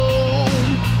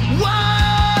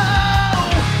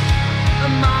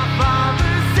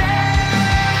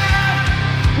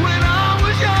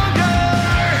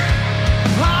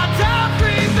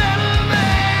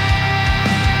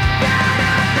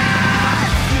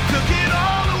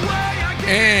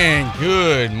And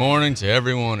good morning to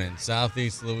everyone in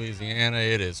Southeast Louisiana.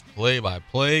 It is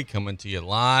play-by-play coming to you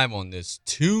live on this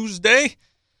Tuesday.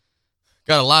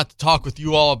 Got a lot to talk with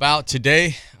you all about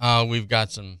today. We've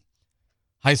got some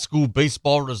high school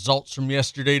baseball results from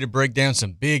yesterday to break down.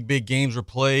 Some big games were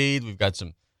played. We've got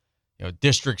some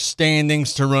district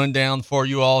standings to run down for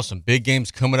you all. Some big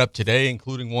games coming up today,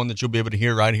 including one that you'll be able to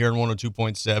hear right here on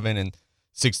 102.7 and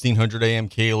 1600 AM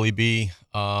KLEB.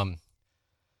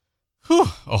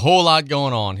 A whole lot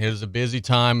going on. It is a busy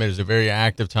time. It is a very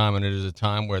active time, and it is a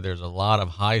time where there's a lot of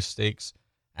high-stakes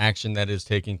action that is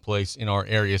taking place in our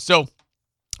area. So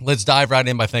let's dive right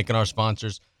in by thanking our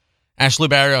sponsors. Ashley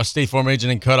Barrios, State Farm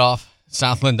Agent and Cutoff,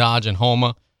 Southland Dodge and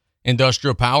Homa,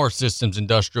 Industrial Power Systems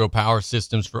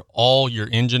for all your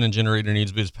engine and generator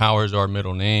needs, because power is our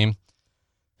middle name.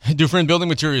 Dufresne Building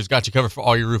Materials got you covered for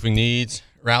all your roofing needs.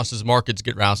 Rouse's Markets,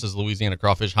 get Rouse's Louisiana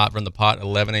crawfish hot from the pot,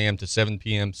 11 a.m. to 7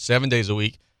 p.m., 7 days a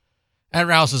week. At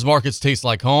Rouse's Markets, tastes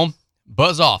like home.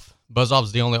 Buzz Off. Buzz Off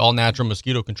is the only all-natural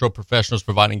mosquito control professionals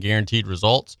providing guaranteed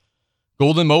results.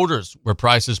 Golden Motors, where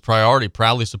price is priority,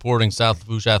 proudly supporting South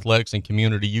Lafourche athletics and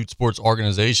community youth sports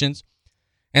organizations.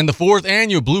 And the 4th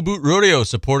annual Blue Boot Rodeo,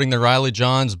 supporting the Riley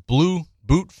Johns Blue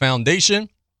Boot Foundation.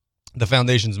 The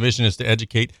foundation's mission is to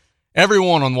educate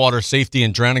everyone on water safety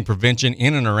and drowning prevention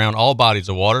in and around all bodies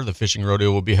of water. The fishing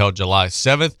rodeo will be held July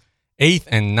 7th, 8th,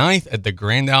 and 9th at the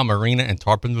Grand Isle Marina and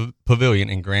Tarpon Pavilion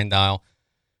in Grand Isle,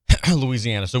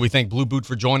 Louisiana. So we thank Blue Boot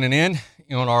for joining in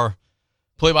on our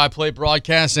play-by-play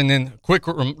broadcast. And then a quick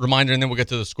reminder, and then we'll get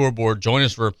to the scoreboard. Join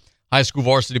us for high school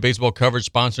varsity baseball coverage,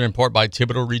 sponsored in part by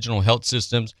Thibodeau Regional Health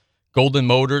Systems, Golden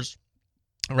Motors,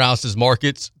 Rouse's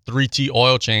Markets, 3T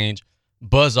Oil Change,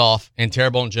 Buzz Off, and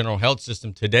Terrebonne General Health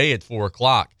System today at 4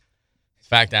 o'clock. In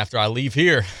fact, after I leave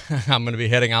here, I'm going to be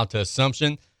heading out to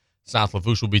Assumption. South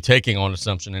Lafourche will be taking on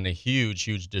Assumption in a huge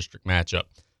district matchup.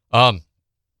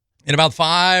 In about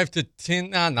 5 to 10,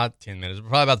 not 10 minutes, but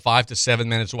probably about 5 to 7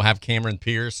 minutes, we'll have Cameron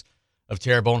Pierce of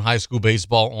Terrebonne High School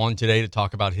Baseball on today to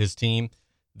talk about his team.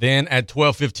 Then at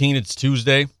 12:15, it's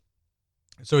Tuesday.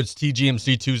 So it's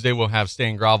TGMC Tuesday. We'll have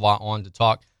Stan Gravois on to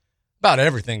talk about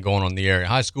everything going on in the area.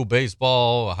 High school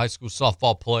baseball, high school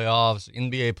softball playoffs,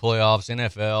 NBA playoffs,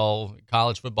 NFL,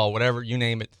 college football, whatever, you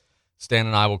name it. Stan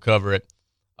and I will cover it.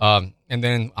 And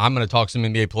then I'm going to talk some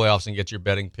NBA playoffs and get your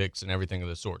betting picks and everything of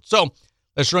the sort. So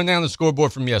let's run down the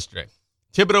scoreboard from yesterday.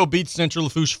 Thibodaux beats Central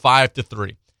Lafourche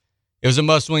 5-3. It was a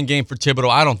must-win game for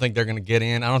Thibodaux. I don't think they're going to get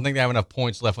in. I don't think they have enough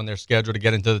points left on their schedule to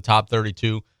get into the top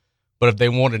 32. But if they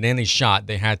wanted any shot,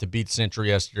 they had to beat Central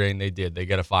yesterday, and they did. They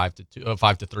got a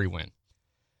 5-3 win.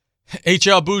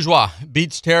 HL Bourgeois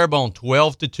beats Terrebonne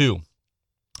 12-2.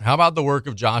 How about the work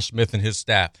of Josh Smith and his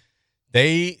staff?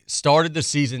 They started the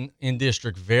season in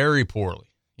district very poorly.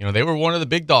 They were one of the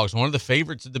big dogs, one of the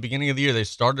favorites at the beginning of the year. They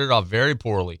started it off very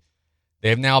poorly. They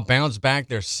have now bounced back.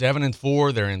 They're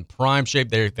 7-4. They're in prime shape.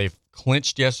 They've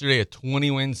clinched yesterday a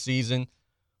 20-win season.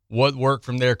 What worked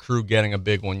from their crew getting a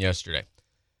big one yesterday?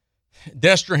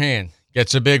 Destrehan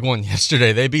gets a big one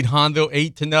yesterday. They beat Honville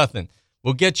 8-0.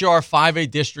 We'll get you our 5A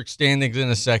district standings in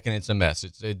a second. It's a mess.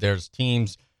 There's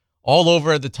teams all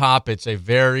over at the top. It's a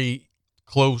very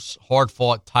close,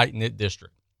 hard-fought, tight-knit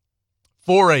district.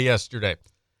 4A yesterday.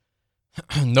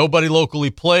 Nobody locally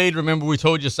played. Remember, we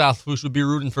told you South Lafourche would be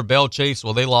rooting for Belle Chase.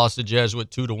 Well, they lost to Jesuit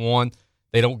 2-1.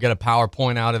 They don't get a power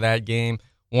point out of that game.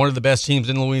 One of the best teams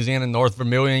in Louisiana, North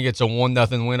Vermilion, gets a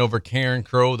 1-0 win over Karen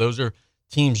Crow. Those are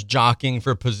teams jockeying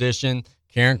for position.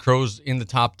 Karen Crow's in the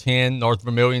top 10. North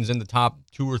Vermilion's in the top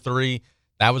 2 or 3.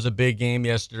 That was a big game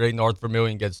yesterday. North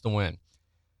Vermilion gets the win.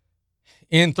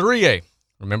 In 3A,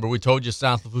 remember we told you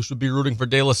South Lafourche would be rooting for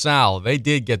De La Salle. They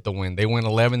did get the win. They went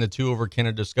 11-2 over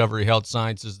Kenner Discovery Health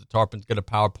Sciences. The Tarpons get a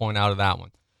power point out of that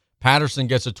one. Patterson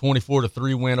gets a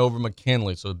 24-3 win over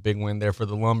McKinley, so a big win there for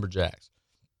the Lumberjacks.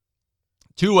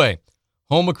 2A,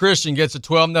 Homa Christian gets a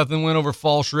 12-0 win over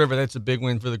Falls River. That's a big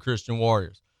win for the Christian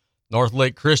Warriors. North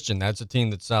Lake Christian, that's a team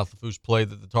that South Lafourche played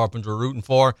that the Tarpons were rooting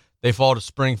for. They fall to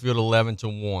Springfield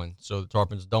 11-1, so the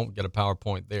Tarpons don't get a power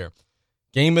point there.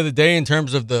 Game of the day in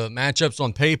terms of the matchups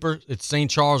on paper, it's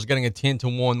St. Charles getting a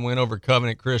 10-1 win over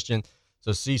Covenant Christian.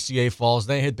 So CCA falls.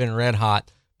 They had been red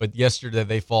hot, but yesterday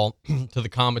they fall to the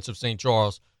Comets of St.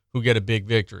 Charles, who get a big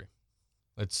victory.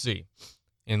 Let's see.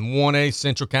 In 1A,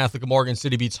 Central Catholic of Morgan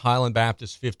City beats Highland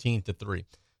Baptist 15-3.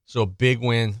 So a big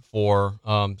win for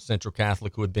Central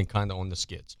Catholic, who had been kind of on the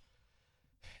skids.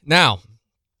 Now,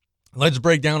 let's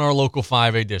break down our local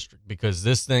 5A district, because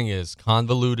this thing is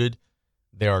convoluted.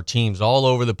 There are teams all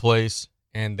over the place,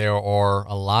 and there are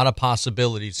a lot of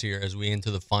possibilities here as we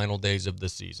enter the final days of the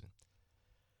season.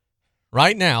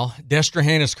 Right now,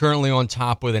 Destrehan is currently on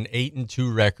top with an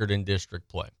 8-2 record in district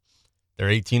play. They're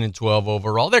 18-12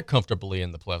 overall. They're comfortably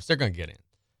in the playoffs. They're going to get in.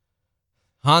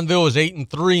 Hahnville is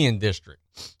 8-3 in district.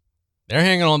 They're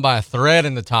hanging on by a thread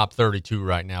in the top 32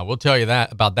 right now. We'll tell you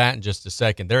about that in just a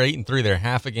second. They're 8-3. They're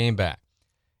half a game back.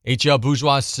 HL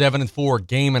Bourgeois is 7-4,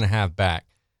 game and a half back.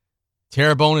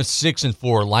 Terrebonne is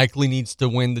 6-4, likely needs to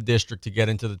win the district to get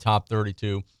into the top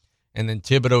 32. And then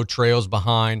Thibodaux trails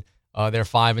behind. They're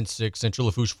 5-6. Central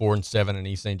Lafourche 4-7, and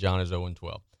East St. John is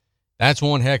 0-12. That's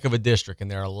one heck of a district, and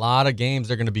there are a lot of games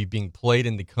that are going to be being played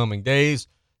in the coming days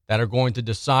that are going to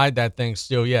decide that thing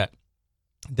still yet.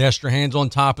 Destrehan's on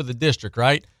top of the district,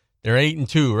 right? They're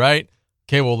 8-2, right?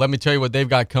 Okay, well, let me tell you what they've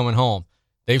got coming home.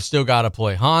 They've still got to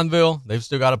play Hahnville. They've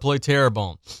still got to play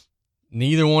Terrebonne.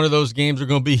 Neither one of those games are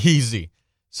going to be easy.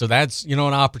 So that's, an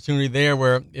opportunity there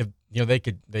where if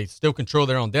they still control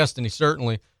their own destiny,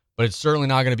 certainly, but it's certainly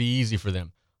not going to be easy for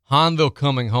them. Hahnville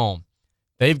coming home.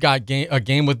 They've got a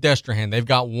game with Destrehan. They've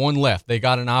got one left. They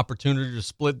got an opportunity to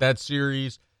split that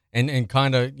series and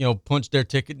kind of, punch their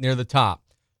ticket near the top.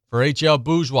 For HL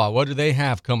Bourgeois, what do they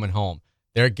have coming home?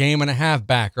 They're a game and a half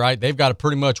back, right? They've got to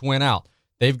pretty much win out.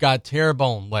 They've got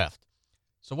Terrebonne left.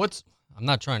 So what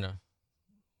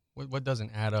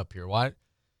doesn't add up here? Why?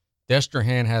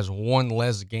 Destrehan has one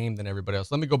less game than everybody else.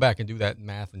 Let me go back and do that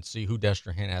math and see who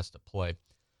Destrehan has to play.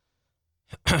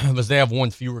 Because they have one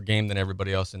fewer game than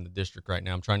everybody else in the district right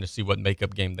now. I'm trying to see what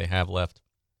makeup game they have left.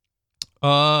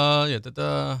 I'm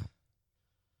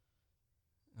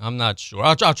not sure.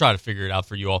 I'll try to figure it out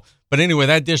for you all. But anyway,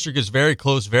 that district is very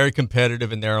close, very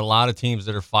competitive, and there are a lot of teams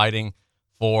that are fighting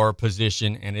for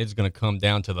position, and it's going to come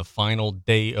down to the final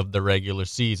day of the regular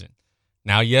season.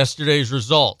 Now, yesterday's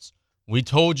results, we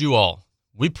told you all,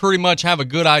 we pretty much have a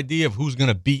good idea of who's going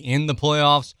to be in the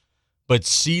playoffs, but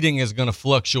seeding is going to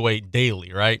fluctuate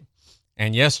daily, right?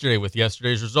 And with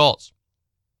yesterday's results,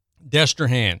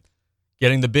 Destrehan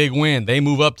getting the big win. They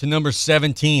move up to number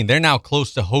 17. They're now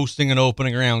close to hosting an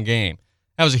opening round game.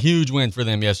 That was a huge win for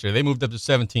them yesterday. They moved up to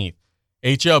 17th.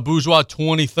 HL Bourgeois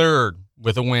 23rd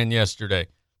with a win yesterday.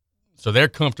 So they're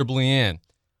comfortably in.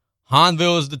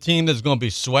 Hahnville is the team that's going to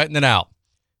be sweating it out.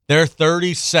 They're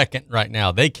 32nd right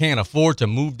now. They can't afford to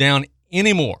move down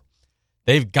anymore.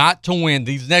 They've got to win.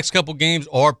 These next couple games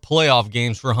are playoff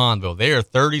games for Hahnville. They are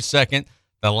 32nd,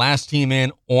 the last team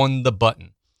in on the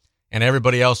button. And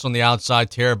everybody else on the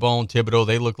outside, Terrebonne, Thibodaux,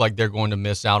 they look like they're going to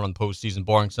miss out on postseason,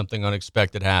 barring something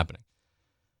unexpected happening.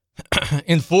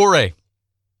 In 4A,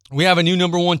 we have a new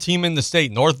number one team in the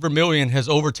state. North Vermilion has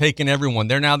overtaken everyone.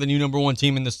 They're now the new number one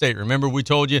team in the state. Remember, we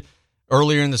told you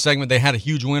earlier in the segment they had a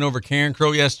huge win over Karen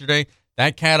Crow yesterday.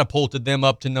 That catapulted them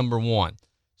up to number one.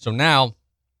 So now,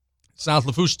 South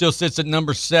Lafourche still sits at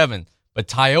number 7, but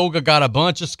Tioga got a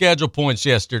bunch of schedule points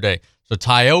yesterday. So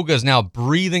Tioga is now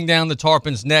breathing down the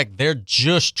Tarpon's neck. They're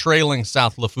just trailing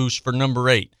South Lafourche for number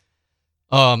 8.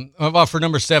 For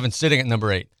number 7, sitting at number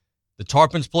 8. The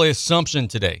Tarpons play Assumption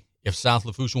today. If South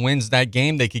Lafourche wins that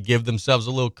game, they could give themselves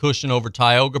a little cushion over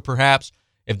Tioga, perhaps.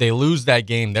 If they lose that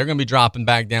game, they're going to be dropping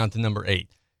back down to number 8.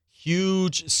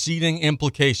 Huge seeding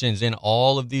implications in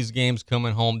all of these games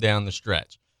coming home down the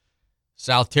stretch.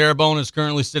 South Terrebonne is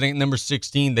currently sitting at number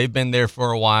 16. They've been there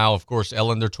for a while. Of course,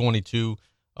 Ellender 22.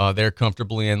 They're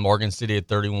comfortably in. Morgan City at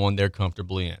 31. They're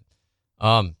comfortably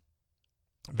in.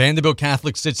 Vanderbilt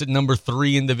Catholic sits at number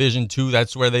 3 in Division 2.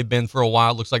 That's where they've been for a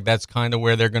while. Looks like that's kind of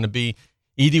where they're going to be.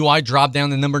 EDY dropped down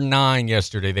to number 9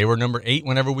 yesterday. They were number 8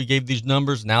 whenever we gave these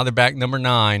numbers. Now they're back number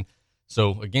 9.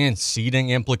 So, again, seeding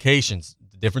implications.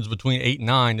 The difference between 8 and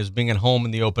 9 is being at home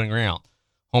in the opening round.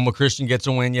 Houma Christian gets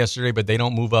a win yesterday, but they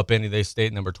don't move up any. They stay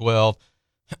at number 12.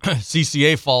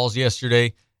 CCA falls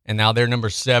yesterday, and now they're number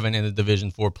 7 in the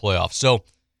Division 4 playoffs. So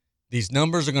these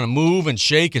numbers are going to move and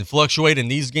shake and fluctuate, and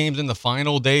these games in the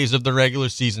final days of the regular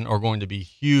season are going to be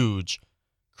huge,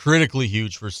 critically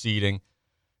huge for seeding.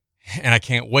 And I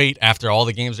can't wait after all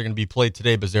the games are going to be played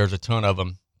today, because there's a ton of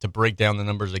them, to break down the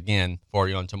numbers again for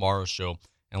you on tomorrow's show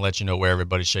and let you know where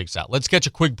everybody shakes out. Let's catch a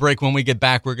quick break. When we get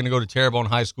back, we're going to go to Terrebonne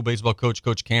High School baseball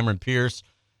coach Cameron Pierce.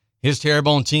 His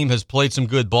Terrebonne team has played some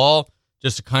good ball,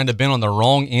 just kind of been on the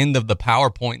wrong end of the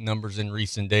PowerPoint numbers in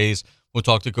recent days. We'll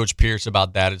talk to Coach Pierce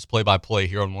about that. It's play-by-play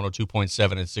here on 102.7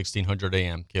 at 1600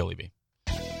 AM KLEB.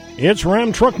 It's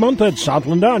Ram Truck Month at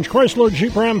Southland Dodge, Chrysler,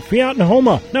 Jeep, Ram, Fiat, and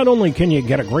Homa. Not only can you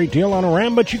get a great deal on a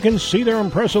Ram, but you can see their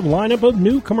impressive lineup of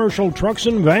new commercial trucks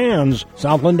and vans.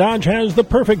 Southland Dodge has the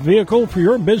perfect vehicle for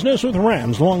your business with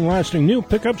Ram's long-lasting new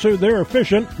pickups or their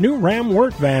efficient new Ram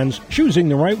work vans. Choosing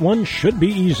the right one should be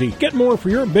easy. Get more for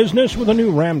your business with a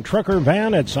new Ram trucker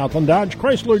van at Southland Dodge,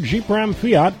 Chrysler, Jeep, Ram,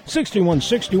 Fiat,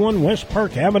 6161 West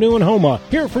Park Avenue in Homa.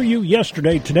 Here for you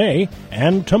yesterday, today,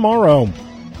 and tomorrow.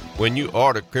 When you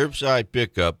order curbside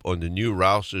pickup on the new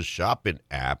Rouse's shopping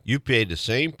app, you pay the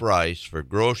same price for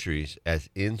groceries as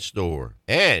in-store.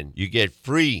 And you get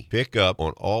free pickup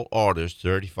on all orders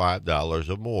 $35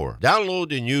 or more. Download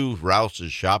the new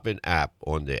Rouse's shopping app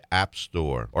on the App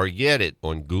Store or get it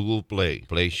on Google Play.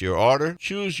 Place your order,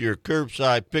 choose your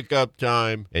curbside pickup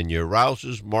time, and your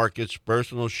Rouse's Markets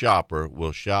personal shopper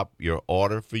will shop your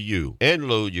order for you and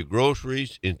load your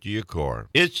groceries into your car.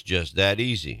 It's just that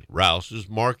easy. Rouse's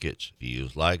Markets.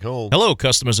 Feels like home. Hello,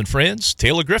 customers and friends.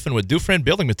 Taylor Griffin with Dufresne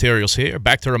Building Materials here,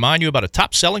 back to remind you about a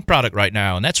top-selling product right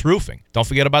now, and that's roofing. Don't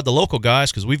forget about the local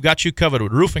guys, because we've got you covered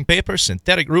with roofing paper,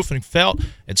 synthetic roofing felt,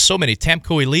 and so many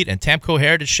Tamco Elite and Tamco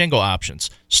Heritage shingle options.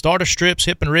 Starter strips,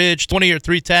 hip and ridge, 20-year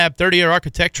 3-tab, 30-year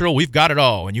architectural, we've got it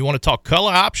all. And you want to talk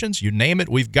color options, you name it,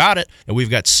 we've got it. And we've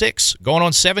got 6, going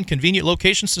on 7 convenient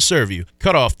locations to serve you.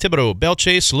 Cutoff, Thibodaux,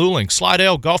 Belchase, Luling,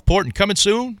 Slidell, Gulfport, and coming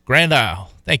soon, Grand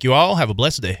Isle. Thank you all. Have a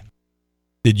blessed day.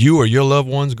 Did you or your loved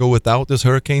ones go without this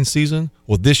hurricane season?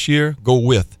 Well, this year, go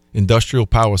with Industrial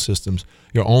Power Systems,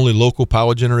 your only local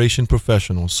power generation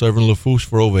professional, serving Lafourche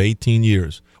for over 18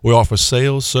 years. We offer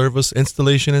sales, service,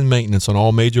 installation, and maintenance on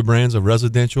all major brands of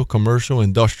residential, commercial,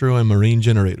 industrial, and marine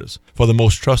generators for the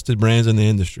most trusted brands in the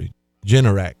industry.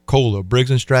 Generac, Kohler,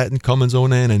 Briggs & Stratton, Cummins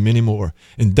Onan, and many more.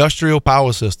 Industrial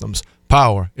Power Systems.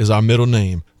 Power is our middle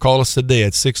name. Call us today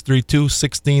at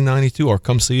 632-1692 or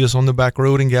come see us on the back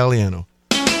road in Galliano.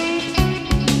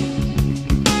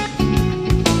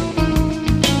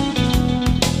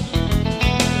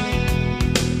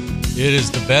 It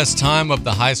is the best time of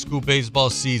the high school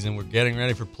baseball season. We're getting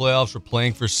ready for playoffs. We're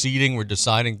playing for seeding. We're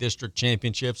deciding district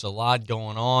championships. A lot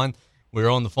going on. We're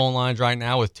on the phone lines right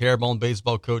now with Terrebonne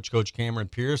baseball coach, Coach Cameron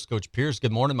Pierce. Coach Pierce,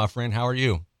 good morning, my friend. How are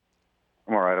you?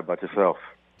 I'm all right. How about yourself?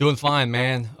 Doing fine,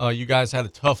 man. You guys had a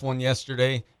tough one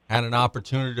yesterday. Had an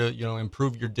opportunity to,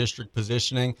 improve your district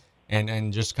positioning,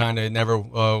 and just kind of never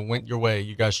went your way.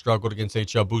 You guys struggled against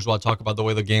H.L. Bourgeois. Talk about the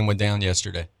way the game went down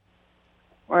yesterday.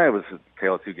 Well, it was a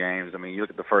tale of two games. I mean, you look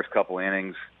at the first couple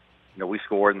innings. We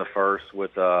scored in the first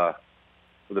with a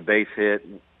base hit.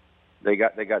 They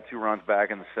got 2 runs back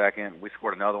in the second. We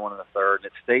scored another one in the third, and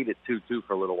it stayed at 2-2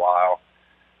 for a little while.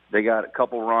 They got a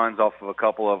couple runs off of a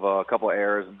couple of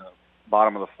errors in the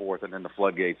bottom of the fourth, and then the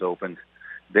floodgates opened.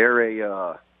 They're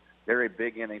a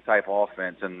big inning type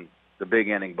offense, and the big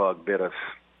inning bug bit us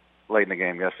late in the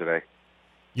game yesterday.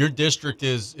 Your district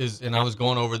is, and I was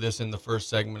going over this in the first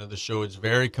segment of the show, it's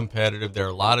very competitive. There are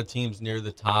a lot of teams near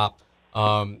the top.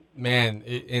 And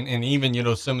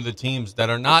even, some of the teams that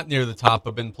are not near the top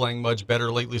have been playing much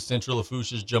better lately. Central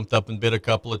Lafourche has jumped up and bit a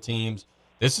couple of teams.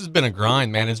 This has been a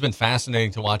grind, man. It's been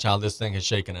fascinating to watch how this thing has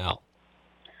shaken out.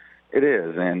 It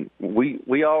is, and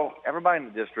everybody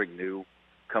in the district knew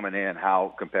coming in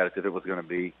how competitive it was going to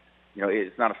be.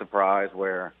 It's not a surprise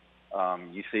where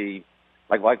you see,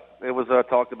 like it was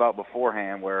talked about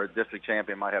beforehand, where a district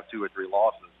champion might have 2 or 3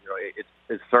 losses.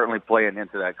 It's certainly playing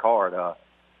into that card.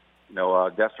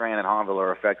 Destran and Honville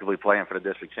are effectively playing for the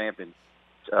district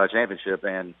championship,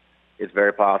 and it's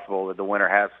very possible that the winner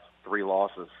has 3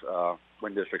 losses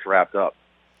when district's wrapped up.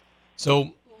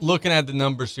 So looking at the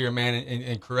numbers here, man,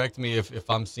 and correct me if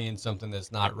I'm seeing something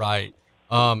that's not right.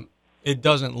 It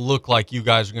doesn't look like you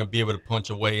guys are going to be able to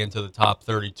punch a way into the top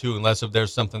 32 unless if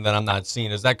there's something that I'm not seeing.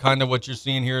 Is that kind of what you're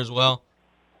seeing here as well?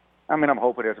 I mean, I'm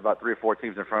hoping there's about 3 or 4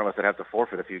 teams in front of us that have to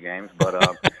forfeit a few games,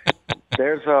 but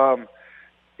there's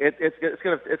it's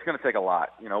going to take a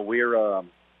lot.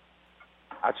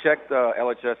 I checked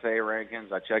LHSA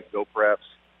rankings. I checked Go Preps.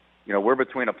 We're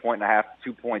between 1.5 to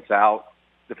 2 points out,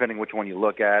 depending which one you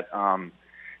look at.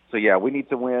 So yeah, we need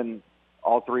to win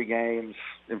all 3 games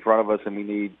in front of us, and we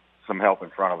need some help in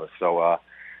front of us. So,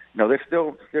 there's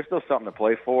still something to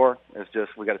play for. It's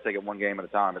just we got to take it one game at a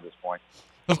time at this point.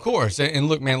 Of course. And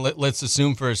look, man, let's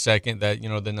assume for a second that,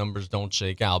 the numbers don't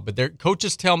shake out. But their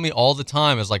coaches tell me all the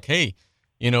time, is like, hey,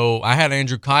 I had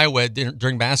Andrew Kiowa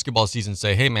during basketball season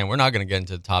say, hey, man, we're not going to get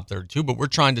into the top 32, but we're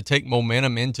trying to take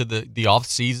momentum into the off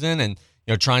season and,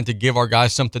 trying to give our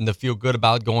guys something to feel good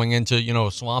about going into,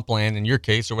 swampland in your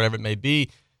case or whatever it may be.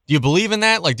 Do you believe in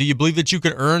that? Like, do you believe that you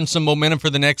could earn some momentum for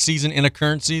the next season in a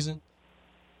current season?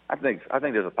 I think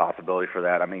there's a possibility for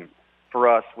that. I mean, for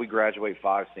us, we graduate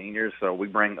 5 seniors, so we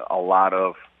bring a lot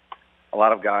of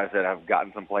guys that have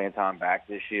gotten some playing time back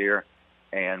this year,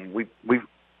 and we've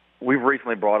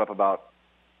recently brought up about,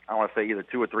 I want to say, either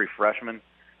 2 or 3 freshmen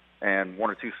and 1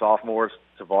 or 2 sophomores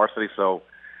to varsity. So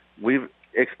we've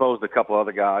exposed a couple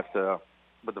other guys to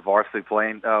what the varsity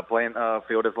playing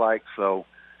field is like. So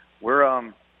we're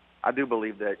I do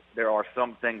believe that there are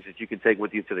some things that you can take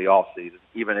with you to the off season,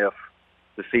 even if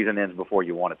the season ends before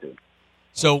you want it to.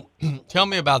 So tell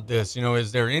me about this.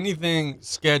 Is there anything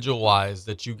schedule-wise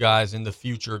that you guys in the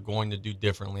future are going to do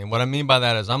differently? And what I mean by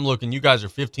that is I'm looking, you guys are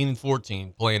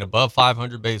 15-14, playing above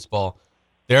 500 baseball.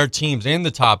 There are teams in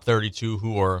the top 32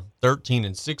 who are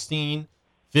 13-16,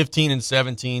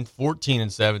 15-17,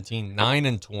 14-17,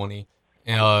 9-20,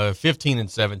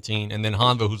 15-17, and then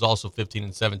Hanva, who's also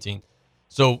 15-17.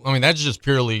 So, that's just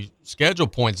purely schedule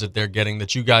points that they're getting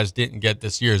that you guys didn't get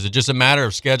this year. Is it just a matter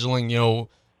of scheduling,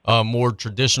 more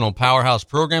traditional powerhouse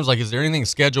programs? Like, is there anything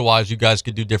schedule-wise you guys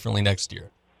could do differently next year?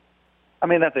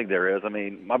 I think there is.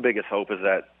 My biggest hope is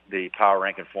that the power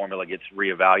ranking formula gets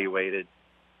reevaluated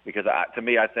because, to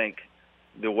me, I think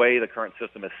the way the current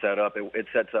system is set up, it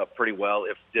sets up pretty well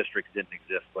if districts didn't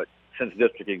exist. But since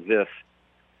district exists,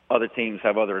 other teams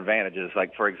have other advantages.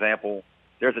 Like, for example,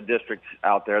 there's a district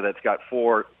out there that's got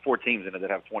four teams in it that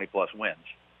have 20-plus wins.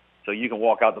 So you can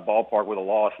walk out the ballpark with a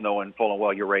loss knowing full and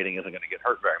well your rating isn't going to get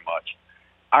hurt very much.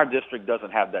 Our district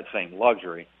doesn't have that same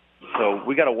luxury. So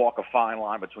we got to walk a fine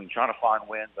line between trying to find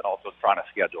wins and also trying to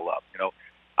schedule up.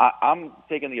 I'm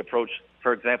taking the approach,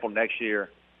 for example, next year,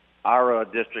 our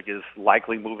district is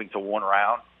likely moving to 1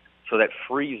 round. So that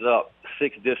frees up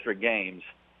 6 district games.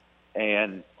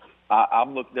 And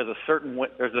there's a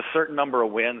certain number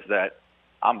of wins that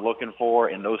I'm looking for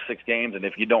in those 6 games. And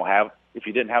if you didn't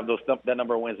have that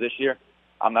number of wins this year,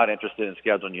 I'm not interested in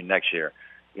scheduling you next year.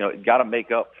 Got to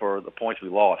make up for the points we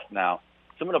lost. Now,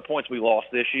 some of the points we lost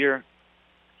this year,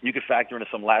 you could factor into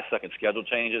some last-second schedule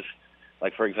changes.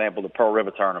 Like, for example, the Pearl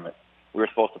River tournament. We were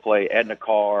supposed to play Edna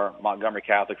Carr, Montgomery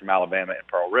Catholic from Alabama, and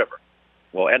Pearl River.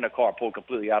 Well, Edna Carr pulled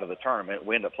completely out of the tournament.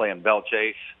 We ended up playing Belle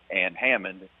Chase and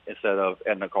Hammond instead of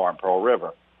Edna Carr and Pearl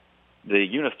River. The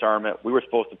Eunice tournament, we were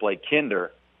supposed to play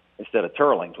Kinder instead of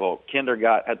Turlings. Well, Kinder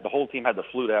the whole team had the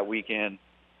flu that weekend,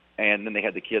 and then they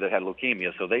had the kid that had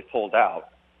leukemia, so they pulled out,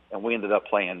 and we ended up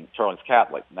playing Turlings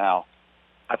Catholic. Now,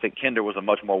 I think Kinder was a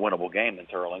much more winnable game than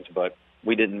Turlings, but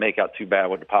we didn't make out too bad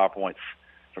with the PowerPoints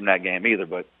from that game either.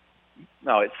 But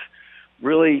no, it's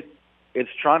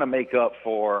trying to make up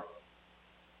for,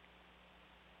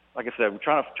 like I said, we're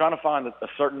trying to find a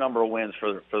certain number of wins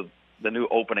for the new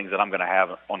openings that I'm going to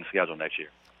have on the schedule next year.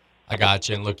 I got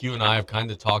you. And look, you and I have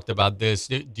kind of talked about this.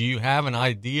 Do you have an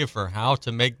idea for how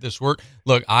to make this work?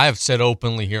 Look, I have said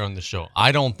openly here on the show,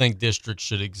 I don't think districts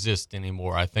should exist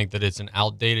anymore. I think that it's an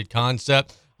outdated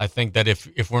concept. I think that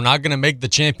if we're not going to make the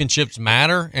championships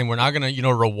matter and we're not going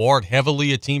to, reward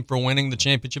heavily a team for winning the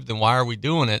championship, then why are we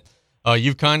doing it?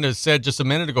 You've kind of said just a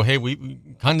minute ago, hey, we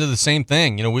kind of the same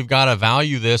thing. We've got to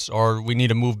value this or we need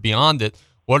to move beyond it.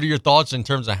 What are your thoughts in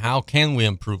terms of how can we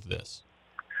improve this?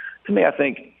 To me, I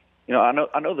think, I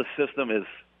know the system is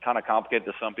kind of complicated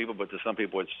to some people, but to some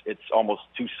people it's almost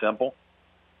too simple.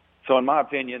 So in my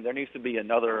opinion, there needs to be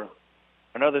another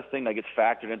thing that gets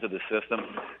factored into the system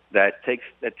that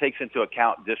takes into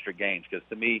account district games. Because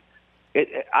to me,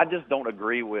 I just don't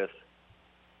agree with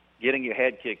getting your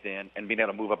head kicked in and being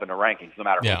able to move up in the rankings no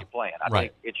matter who you're playing. I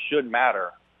think it should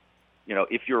matter.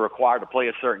 If you're required to play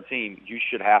a certain team, you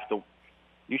should have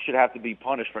to be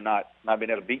punished for not being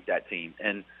able to beat that team.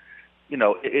 And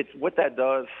it's what that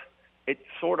does. It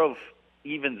sort of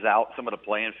evens out some of the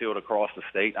playing field across the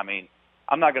state.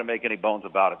 I'm not going to make any bones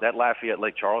about it. That Lafayette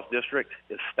Lake Charles district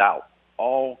is stout.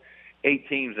 All 8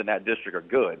 teams in that district are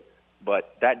good,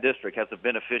 but that district has the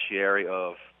beneficiary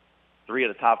of 3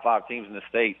 of the top 5 teams in the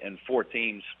state and 4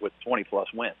 teams with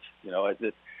 20-plus wins.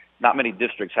 Not many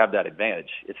districts have that advantage.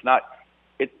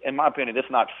 In my opinion, it's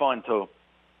not fun to,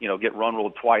 get run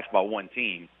ruled twice by one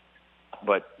team,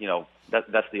 but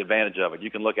that's the advantage of it.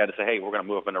 You can look at it and say, hey, we're going to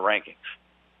move up in the rankings.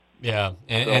 Yeah,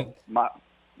 and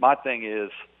my thing is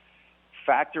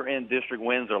factor in district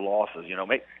wins or losses.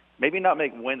 Maybe not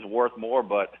make wins worth more,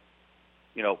 but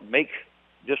make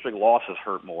district losses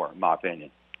hurt more, in my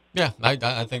opinion. Yeah,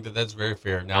 I think that's very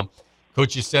fair. Now,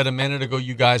 Coach, you said a minute ago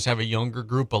you guys have a younger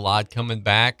group, a lot coming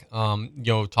back.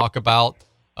 Talk about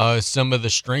some of the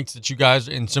strengths that you guys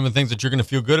and some of the things that you're going to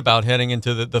feel good about heading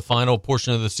into the final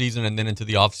portion of the season and then into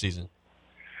the off season.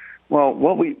 Well,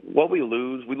 what we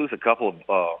lose a couple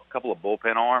of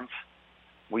bullpen arms.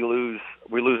 We're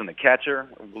losing the catcher.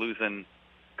 We're losing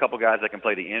a couple guys that can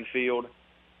play the infield.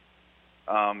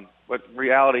 But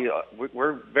reality,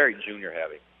 we're very junior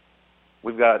heavy.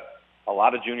 We've got a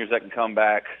lot of juniors that can come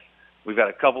back. We've got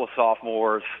a couple of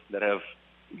sophomores that have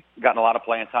gotten a lot of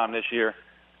playing time this year.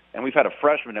 And we've had a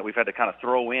freshman that we've had to kind of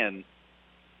throw in.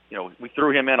 You know, we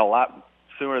threw him in a lot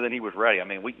sooner than he was ready. I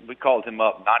mean, we called him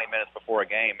up 90 minutes before a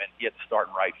game, and he had to start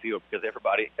in right field because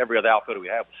every other outfielder we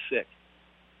had was sick.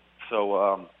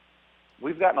 So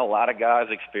we've gotten a lot of guys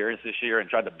experience this year and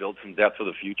tried to build some depth for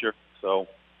the future. So,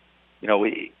 you know,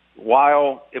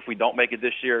 while if we don't make it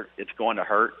this year, it's going to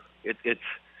hurt. It's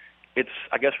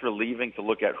I guess relieving to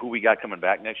look at who we got coming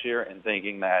back next year and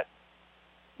thinking that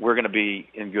we're going to be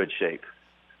in good shape.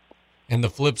 And the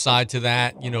flip side to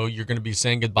that, you know, you're going to be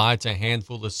saying goodbye to a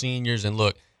handful of seniors. And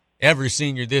look, every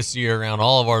senior this year around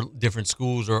all of our different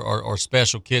schools are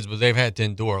special kids, but they've had to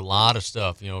endure a lot of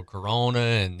stuff, you know, Corona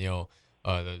and, you know,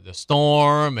 the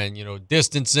storm and, you know,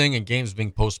 distancing and games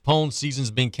being postponed, seasons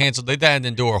being canceled. They've had to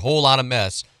endure a whole lot of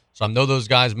mess. So I know those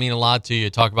guys mean a lot to you.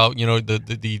 Talk about, you know,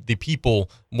 the people,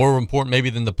 more important maybe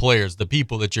than the players, the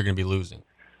people that you're going to be losing.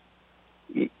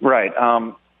 Right.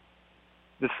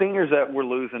 The seniors that we're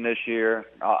losing this year,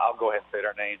 I'll go ahead and say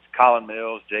their names: Colin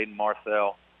Mills, Jaden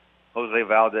Marcel, Jose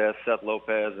Valdez, Seth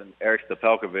Lopez, and Eric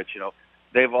Stapelkovich. You know,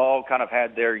 they've all kind of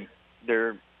had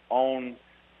their own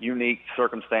unique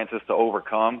circumstances to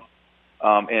overcome.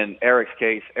 In Eric's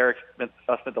case, Eric spent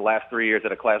the last 3 years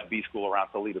at a Class B school around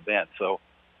Toledo Bend, so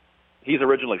he's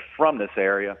originally from this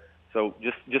area. So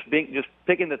just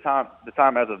picking the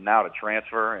time as of now to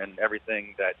transfer and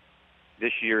everything that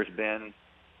this year's been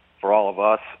for all of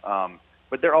us.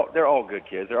 But they're all good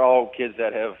kids. They're all kids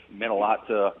that have meant a lot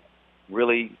to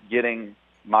really getting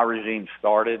my regime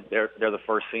started. They're the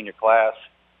first senior class.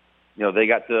 You know, they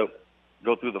got to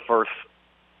go through the first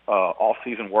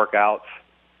off-season workouts,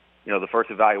 you know, the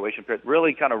first evaluation period,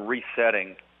 really kind of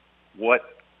resetting what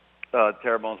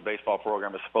Terrebonne's baseball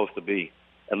program is supposed to be.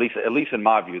 At least in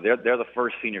my view, they're the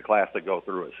first senior class to go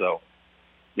through it. So,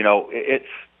 you know, it's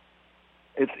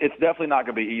definitely not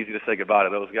going to be easy to say goodbye to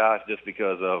those guys just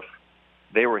because of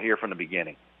they were here from the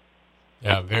beginning.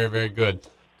 Yeah, very, very good.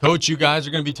 Coach, you guys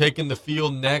are going to be taking the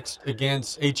field next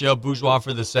against HL Bourgeois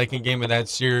for the second game of that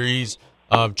series.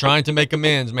 Trying to make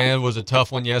amends, man. It was a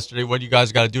tough one yesterday. What do you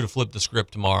guys got to do to flip the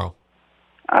script tomorrow?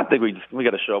 I think we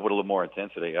got to show up with a little more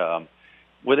intensity.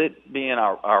 With it being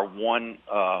our one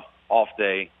off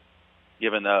day,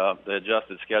 given the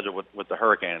adjusted schedule with the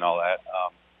hurricane and all that,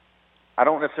 I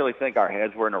don't necessarily think our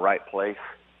heads were in the right place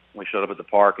when we showed up at the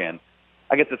park, and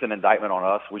I guess it's an indictment on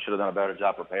us. We should have done a better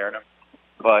job preparing them.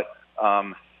 But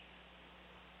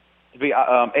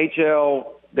HL,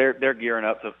 they're gearing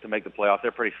up to make the playoffs.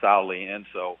 They're pretty solidly in,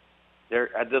 so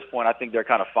they're at this point. I think they're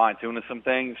kind of fine tuning some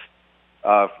things.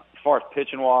 As far as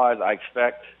pitching wise, I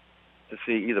expect to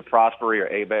see either Prosperi or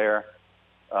Abear.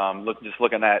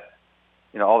 Looking at,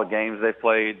 you know, all the games they've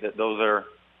played, that those are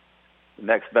the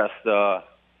next best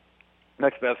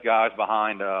guys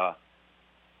behind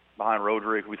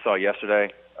Roderick we saw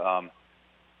yesterday.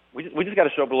 We just got to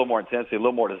show up a little more intensity, a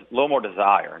little more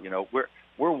desire. You know,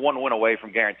 we're one win away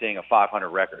from guaranteeing a 500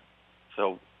 record,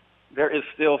 so there is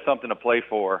still something to play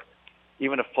for,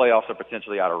 even if playoffs are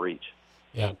potentially out of reach.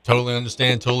 Yeah, totally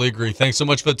understand, totally agree. Thanks so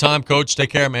much for the time, Coach. Take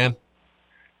care, man.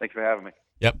 Thanks for having me.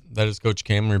 Yep, that is Coach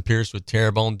Cameron Pierce with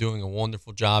Terrebonne, doing a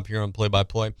wonderful job here on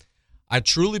Play-by-Play. I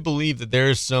truly believe that there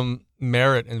is some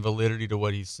merit and validity to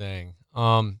what he's saying.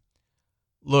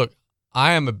 Look,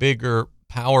 I am a bigger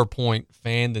PowerPoint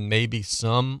fan than maybe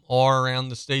some are around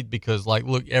the state because, like,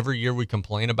 look, every year we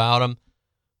complain about them,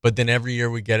 but then every year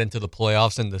we get into the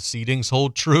playoffs and the seedings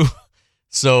hold true.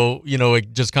 So, you know,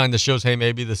 it just kind of shows, hey,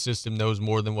 maybe the system knows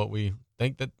more than what we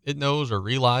think that it knows or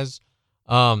realize.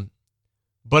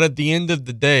 But at the end of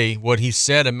the day, what he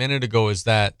said a minute ago is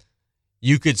that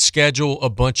you could schedule a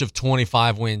bunch of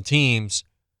 25-win teams,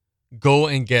 go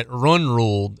and get run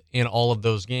ruled in all of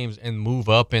those games and move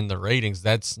up in the ratings.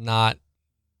 That's not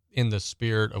in the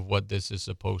spirit of what this is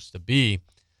supposed to be.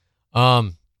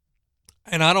 And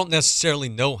I don't necessarily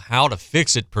know how to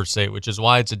fix it per se, which is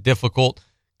why it's a difficult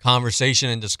conversation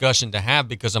and discussion to have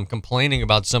because I'm complaining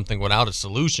about something without a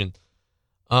solution.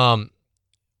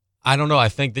 I don't know. I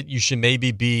think that you should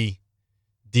maybe be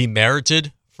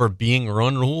demerited for being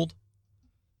run ruled.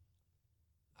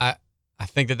 I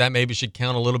think that maybe should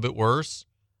count a little bit worse.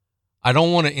 I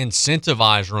don't want to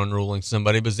incentivize run ruling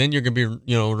somebody, but then you're going to be,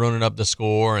 you know, running up the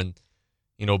score and,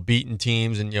 you know, beating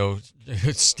teams and, you know,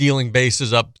 stealing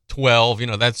bases up 12. You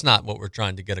know, that's not what we're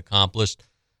trying to get accomplished.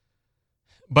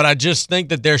 But I just think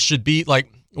that there should be,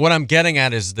 like, what I'm getting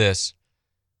at is this.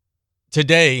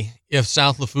 Today, if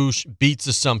South Lafourche beats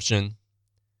Assumption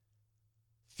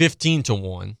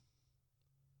 15-1,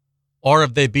 or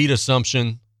if they beat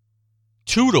Assumption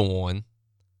 2-1,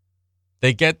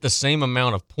 they get the same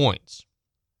amount of points.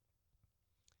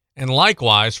 And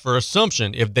likewise, for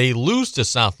Assumption, if they lose to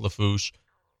South Lafourche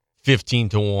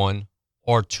 15-1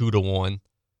 or 2-1,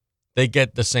 they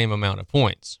get the same amount of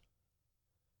points.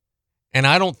 And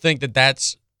I don't think that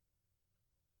that's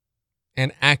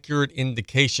an accurate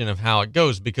indication of how it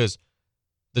goes, because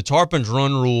the Tarpons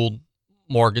run-ruled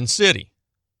Morgan City,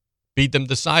 beat them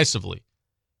decisively.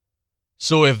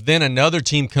 So if then another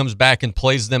team comes back and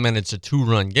plays them and it's a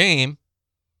 2-run game,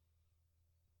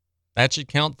 that should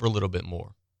count for a little bit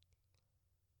more.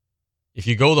 If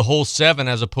you go the whole 7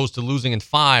 as opposed to losing in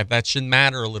 5, that should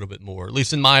matter a little bit more, at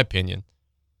least in my opinion.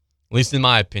 At least in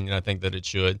my opinion, I think that it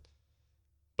should.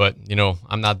 But,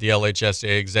 I'm not the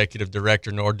LHSA executive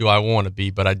director, nor do I want to be.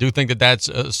 But I do think that that's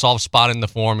a soft spot in the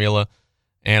formula,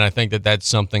 and I think that that's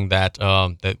something that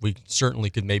that we certainly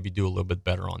could maybe do a little bit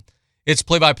better on. It's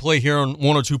play-by-play here on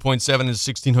 102.7 and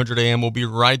 1600 AM. We'll be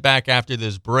right back after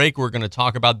this break. We're going to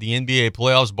talk about the NBA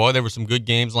playoffs. Boy, there were some good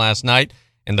games last night,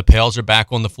 and the Pels are back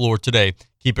on the floor today.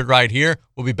 Keep it right here.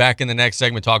 We'll be back in the next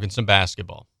segment talking some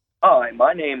basketball. Hi,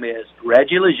 my name is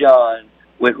Reggie Lejeune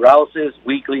with Rouse's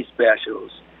Weekly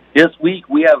Specials. This week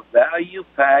we have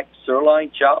value-packed sirloin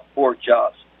chopped pork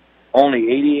chops, only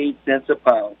 88 cents a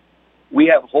pound. We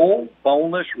have whole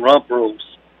boneless rump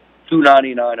roast,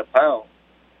 $2.99 a pound.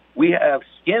 We have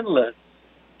skinless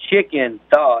chicken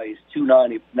thighs,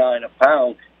 $2.99 a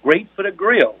pound, great for the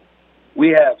grill. We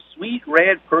have sweet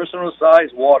red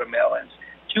personal-sized watermelons,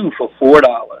 2 for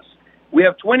 $4. We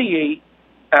have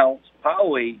 28-ounce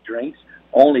Powerade drinks,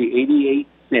 only 88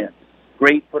 cents,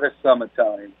 great for the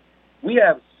summertime. We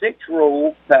have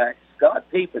 6-roll pack Scott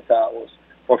paper towels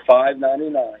for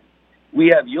 $5.99. We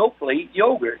have Yoplait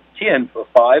yogurt, 10 for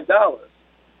 $5.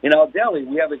 In our deli,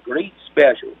 we have a great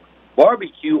special.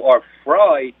 Barbecue or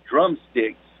fried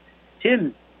drumsticks,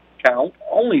 10 count,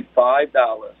 only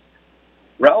 $5.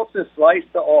 Rouse's slice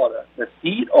to order,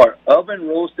 mesquite or oven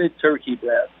roasted turkey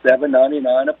breast,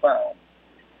 $7.99 a pound.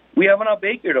 We have in our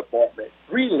bakery department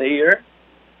 3-layer,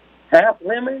 half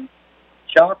lemon,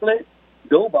 chocolate,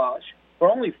 gouache for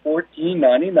only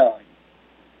 $14.99.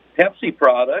 Pepsi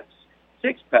products,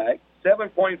 6-pack,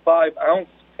 7.5-ounce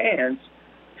pans,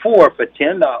 4 for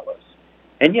 $10.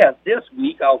 And yes, this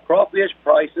week our crawfish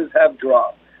prices have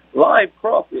dropped. Live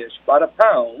crawfish by the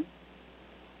pound,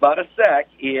 by the sack,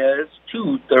 is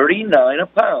 $2.39 a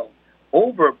pound.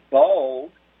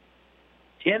 Overballed,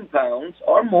 10 pounds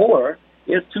or more,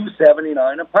 is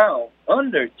 $2.79 a pound.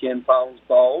 Under 10 pounds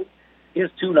balled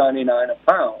is $2.99 a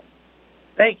pound.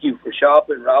 Thank you for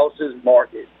shopping Rouse's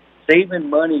Market. Saving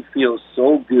money feels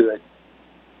so good.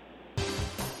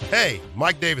 Hey,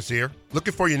 Mike Davis here.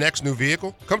 Looking for your next new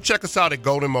vehicle? Come check us out at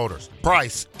Golden Motors.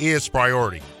 Price is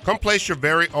priority. Come place your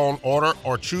very own order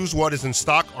or choose what is in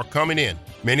stock or coming in.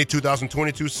 Many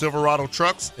 2022 Silverado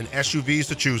trucks and SUVs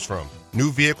to choose from.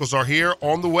 New vehicles are here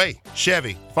on the way.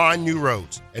 Chevy, find new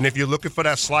roads. And if you're looking for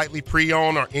that slightly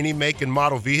pre-owned or any make and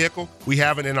model vehicle, we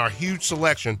have it in our huge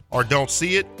selection, or don't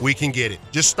see it, we can get it.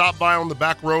 Just stop by on the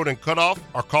back road and cut off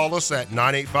or call us at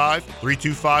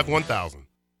 985-325-1000.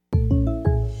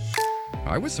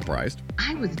 I was surprised.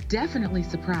 I was definitely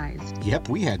surprised. Yep,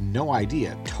 we had no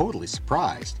idea. Totally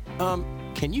surprised.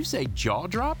 Can you say jaw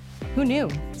drop? Who knew?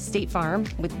 State Farm,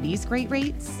 with these great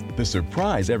rates? The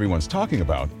surprise everyone's talking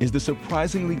about is the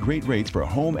surprisingly great rates for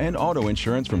home and auto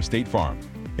insurance from State Farm,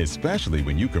 especially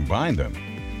when you combine them.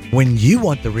 When you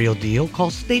want the real deal, call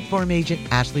State Farm agent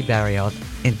Ashley Barrios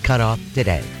and cut off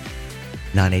today.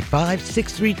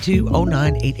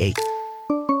 985-632-0988.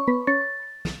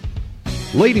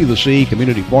 Lady of the Sea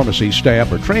Community Pharmacy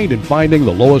staff are trained in finding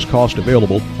the lowest cost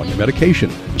available on your medication.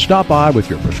 Stop by with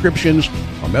your prescriptions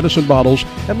or medicine bottles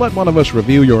and let one of us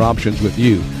review your options with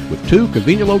you. With 2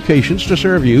 convenient locations to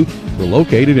serve you, we're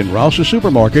located in Rouse's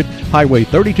Supermarket, Highway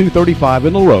 3235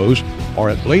 in Larose, or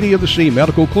at Lady of the Sea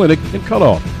Medical Clinic in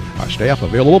Cutoff. Our staff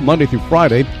available Monday through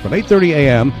Friday from 8:30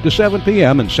 a.m. to 7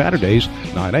 p.m. and Saturdays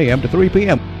 9 a.m. to 3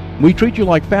 p.m. We treat you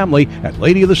like family at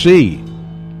Lady of the Sea.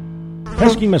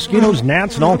 Pesky mosquitoes,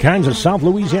 gnats, and all kinds of South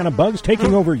Louisiana bugs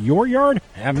taking over your yard?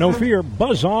 Have no fear.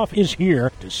 Buzz Off is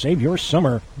here to save your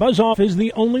summer. Buzz Off is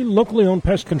the only locally owned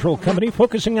pest control company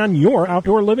focusing on your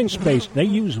outdoor living space. They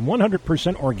use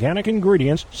 100% organic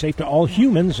ingredients, safe to all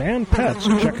humans and pets.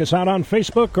 Check us out on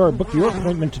Facebook or book your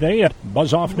appointment today at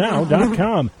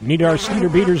buzzoffnow.com. Need our Skeeter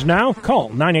beaters now? Call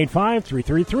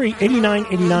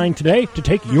 985-333-8989 today to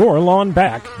take your lawn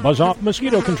back. Buzz Off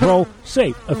Mosquito Control.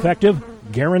 Safe, effective,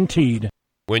 guaranteed.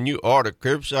 When you order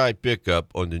curbside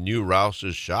pickup on the new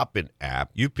Rouse's shopping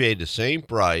app, you pay the same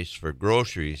price for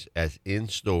groceries as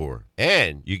in-store.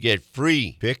 And you get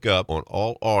free pickup on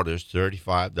all orders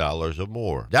 $35 or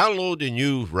more. Download the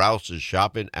new Rouse's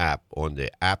Shopping app on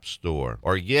the App Store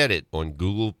or get it on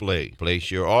Google Play.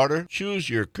 Place your order, choose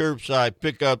your curbside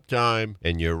pickup time,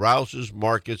 and your Rouse's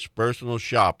Markets personal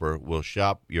shopper will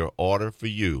shop your order for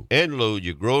you and load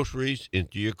your groceries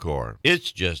into your car.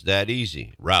 It's just that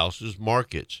easy. Rouse's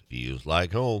Markets feels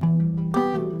like home.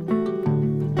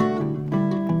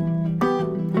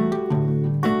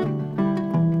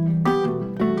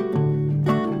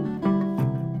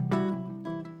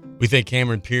 We thank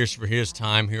Cameron Pierce for his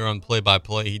time here on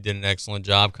Play-by-Play. He did an excellent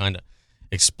job kind of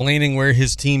explaining where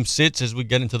his team sits as we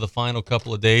get into the final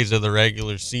couple of days of the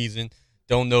regular season.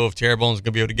 Don't know if Terrebonne is going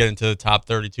to be able to get into the top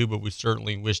 32, but we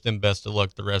certainly wish them best of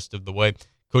luck the rest of the way.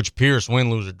 Coach Pierce,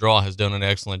 win, lose, or draw, has done an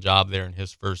excellent job there in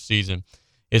his first season.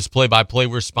 It's Play-by-Play.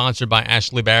 We're sponsored by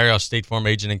Ashley Barrios, State Farm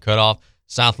Agent and Cutoff,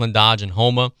 Southland Dodge and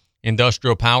Homa,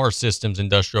 Industrial Power Systems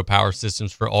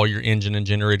for all your engine and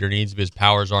generator needs because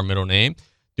power is our middle name.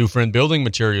 Dufresne Building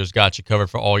Materials got you covered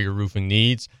for all your roofing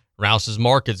needs. Rouse's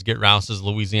Markets, get Rouse's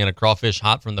Louisiana crawfish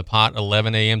hot from the pot,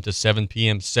 11 a.m. to 7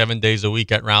 p.m., 7 days a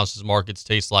week at Rouse's Markets.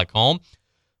 Tastes like home.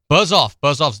 Buzz Off.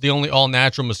 Buzz Off's the only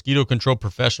all-natural mosquito control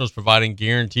professionals providing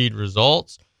guaranteed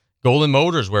results. Golden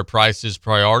Motors, where price is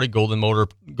priority. Golden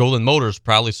Motors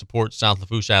proudly supports South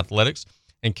Lafourche athletics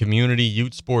and community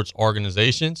youth sports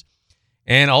organizations.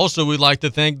 And also, we'd like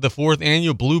to thank the 4th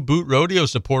Annual Blue Boot Rodeo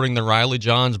supporting the Riley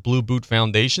Johns Blue Boot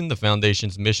Foundation. The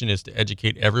foundation's mission is to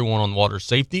educate everyone on water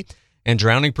safety and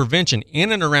drowning prevention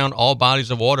in and around all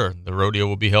bodies of water. The rodeo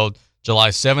will be held July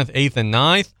 7th, 8th, and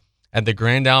 9th at the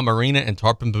Grand Isle Marina and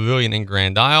Tarpon Pavilion in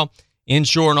Grand Isle.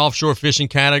 Inshore and offshore fishing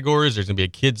categories, there's going to be a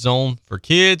kids zone for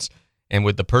kids. And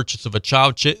with the purchase of a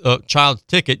child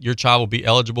ticket, your child will be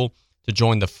eligible to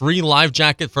join the free Life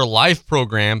Jacket for Life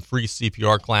program, free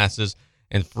CPR classes,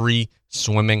 and free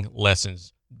swimming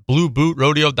lessons.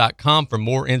 BlueBootRodeo.com for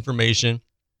more information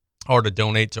or to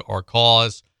donate to our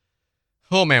cause.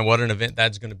 Oh, man, what an event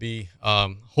that's going to be.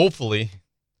 Hopefully,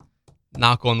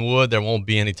 knock on wood, there won't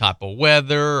be any type of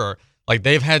weather. Or like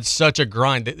they've had such a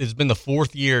grind. It's been the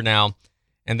 4th year now,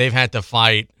 and they've had to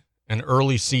fight an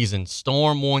early season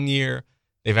storm one year.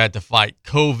 They've had to fight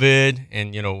COVID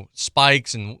and,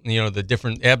 spikes and, the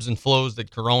different ebbs and flows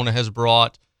that Corona has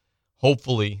brought.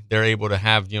 Hopefully they're able to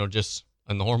have, just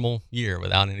a normal year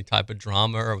without any type of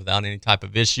drama or without any type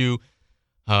of issue.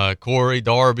 Corey,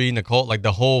 Darby, Nicole, like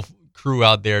the whole crew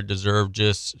out there deserve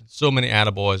just so many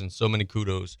attaboys and so many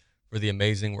kudos for the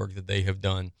amazing work that they have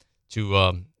done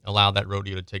to allow that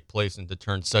rodeo to take place and to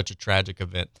turn such a tragic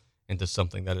event into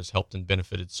something that has helped and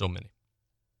benefited so many.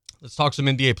 Let's talk some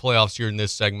NBA playoffs here in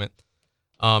this segment.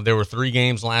 There were 3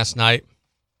 games last night.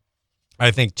 I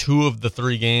think 2 of the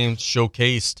 3 games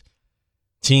showcased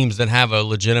teams that have a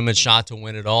legitimate shot to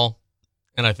win it all.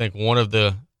 And I think one of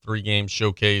the 3 games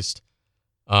showcased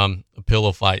a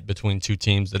pillow fight between 2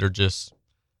 teams that are just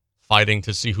fighting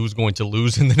to see who's going to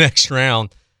lose in the next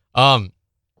round.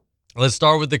 Let's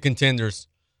start with the contenders.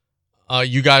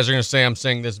 You guys are going to say I'm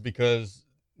saying this because,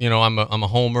 I'm a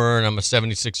homer and I'm a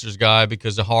 76ers guy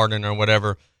because of Harden or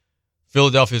whatever.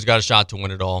 Philadelphia's got a shot to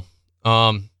win it all.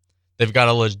 They've got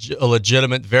a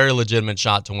legitimate, very legitimate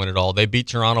shot to win it all. They beat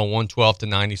Toronto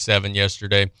 112-97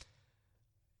 yesterday.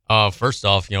 First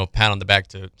off, pat on the back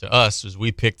to us as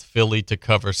we picked Philly to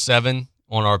cover 7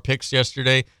 on our picks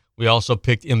yesterday. We also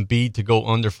picked Embiid to go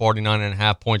under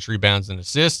 49.5 points, rebounds, and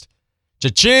assists.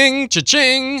 Cha-ching,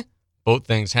 cha-ching. Both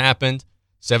things happened.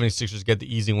 76ers get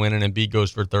the easy win, and Embiid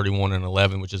goes for 31 and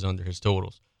 11, which is under his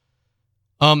totals.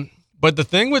 But the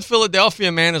thing with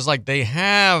Philadelphia, man, is like they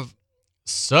have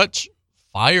such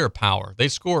firepower. They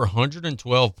scored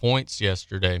 112 points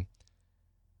yesterday.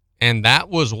 And that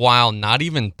was while not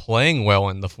even playing well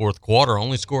in the fourth quarter,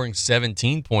 only scoring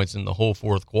 17 points in the whole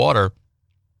fourth quarter.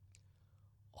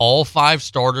 All 5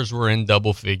 starters were in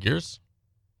double figures.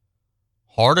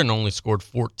 Harden only scored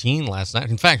 14 last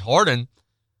night. In fact, Harden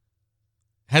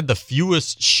had the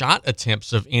fewest shot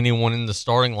attempts of anyone in the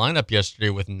starting lineup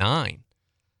yesterday with 9.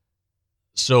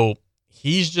 So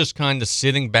he's just kind of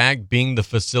sitting back, being the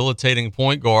facilitating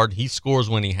point guard. He scores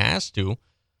when he has to.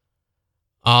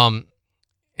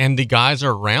 And the guys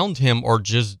around him are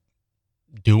just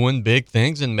doing big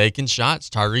things and making shots.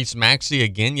 Tyrese Maxey,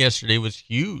 again, yesterday was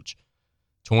huge.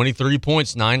 23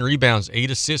 points, 9 rebounds,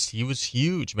 8 assists. He was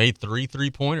huge. Made 3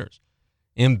 3-pointers.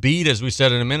 Embiid, as we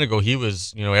said a minute ago, he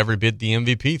was, every bit the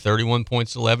MVP. 31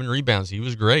 points, 11 rebounds. He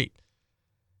was great.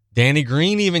 Danny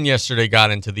Green even yesterday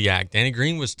got into the act. Danny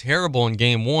Green was terrible in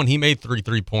game 1. He made 3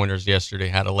 3-pointers yesterday,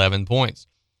 had 11 points.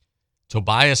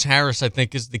 Tobias Harris, I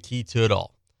think, is the key to it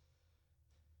all.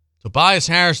 Tobias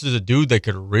Harris is a dude that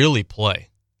could really play.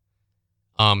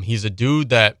 He's a dude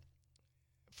that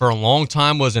for a long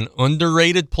time was an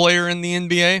underrated player in the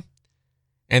NBA.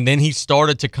 And then he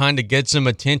started to kind of get some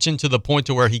attention to the point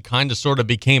to where he kind of sort of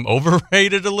became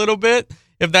overrated a little bit,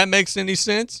 if that makes any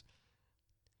sense.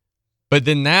 But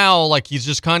then now, like, he's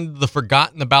just kind of the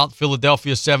forgotten about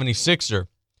Philadelphia 76er.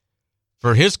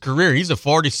 For his career, he's a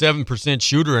 47%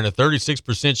 shooter and a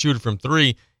 36% shooter from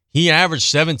three. He averaged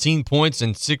 17 points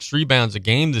and 6 rebounds a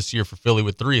game this year for Philly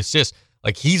with 3 assists.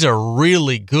 Like, he's a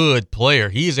really good player.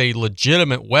 He's a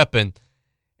legitimate weapon.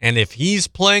 And if he's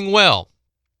playing well,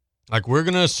 like, we're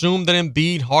going to assume that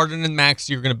Embiid, Harden, and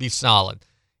Maxey are going to be solid.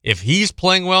 If he's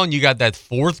playing well and you got that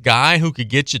fourth guy who could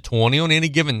get you 20 on any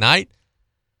given night,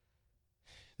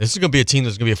 this is going to be a team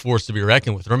that's going to be a force to be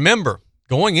reckoned with. Remember,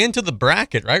 going into the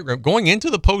bracket, right? Going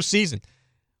into the postseason,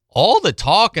 all the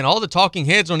talk and all the talking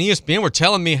heads on ESPN were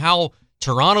telling me how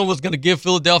Toronto was going to give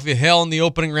Philadelphia hell in the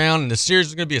opening round, and the series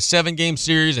was going to be a 7-game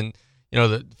series, and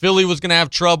the Philly was going to have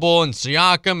trouble, and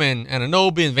Siakam and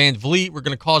Anunoby and Van Vliet were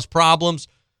going to cause problems.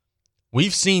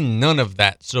 We've seen none of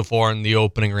that so far in the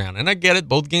opening round. And I get it.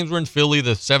 Both games were in Philly.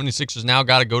 The 76ers now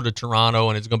got to go to Toronto,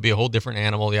 and it's going to be a whole different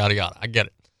animal, yada, yada. I get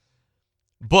it.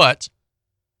 But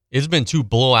it's been 2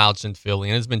 blowouts in Philly,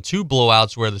 and it's been 2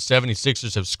 blowouts where the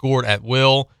 76ers have scored at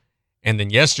will, and then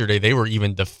yesterday they were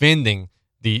even defending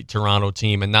the Toronto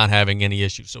team and not having any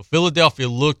issues. So Philadelphia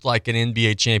looked like an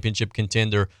NBA championship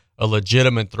contender, a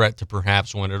legitimate threat to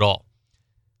perhaps win it all.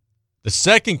 The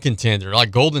second contender, like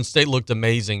Golden State, looked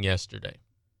amazing yesterday.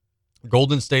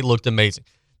 Golden State looked amazing.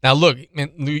 Now, look,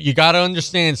 man, you got to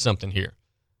understand something here.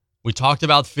 We talked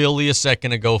about Philly a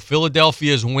second ago.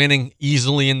 Philadelphia is winning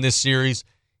easily in this series,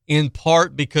 in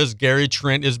part because Gary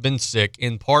Trent has been sick,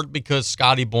 in part because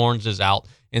Scotty Barnes is out,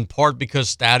 in part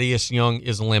because Thaddeus Young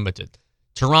is limited.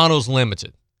 Toronto's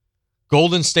limited.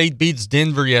 Golden State beats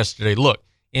Denver yesterday. Look,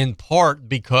 in part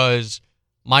because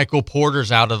Michael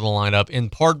Porter's out of the lineup, in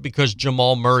part because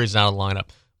Jamal Murray's out of the lineup.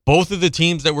 Both of the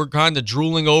teams that we're kind of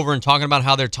drooling over and talking about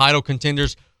how they're title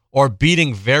contenders are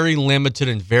beating very limited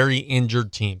and very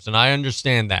injured teams, and I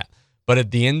understand that. But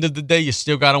at the end of the day, you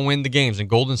still got to win the games, and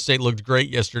Golden State looked great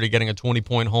yesterday getting a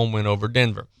 20-point home win over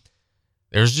Denver.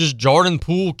 There's just Jordan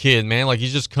Poole kid, man. Like,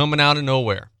 he's just coming out of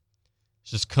nowhere.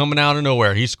 He's just coming out of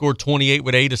nowhere. He scored 28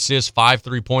 with 8 assists, 5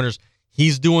 3-pointers.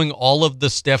 He's doing all of the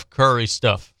Steph Curry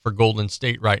stuff for Golden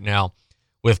State right now,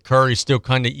 with Curry still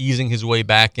kind of easing his way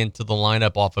back into the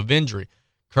lineup off of injury.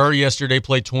 Curry yesterday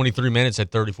played 23 minutes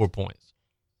at 34 points.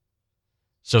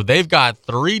 So they've got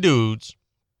 3 dudes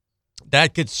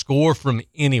that could score from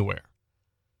anywhere.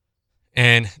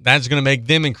 And that's going to make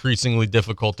them increasingly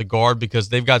difficult to guard because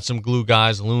they've got some glue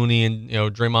guys, Looney and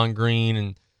Draymond Green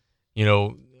and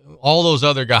all those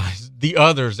other guys, the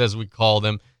others as we call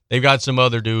them. They've got some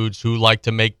other dudes who like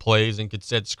to make plays and could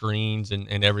set screens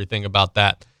and everything about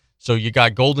that. So you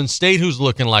got Golden State, who's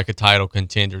looking like a title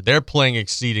contender. They're playing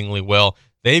exceedingly well.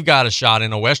 They've got a shot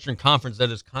in a Western Conference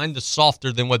that is kind of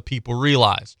softer than what people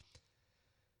realize.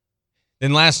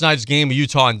 Then last night's game of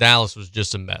Utah and Dallas was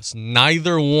just a mess.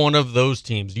 Neither one of those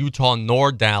teams, Utah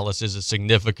nor Dallas, is a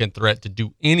significant threat to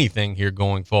do anything here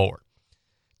going forward.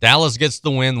 Dallas gets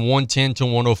the win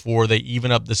 110-104. They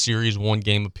even up the series 1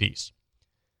 game apiece.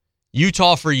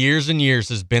 Utah for years and years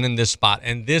has been in this spot,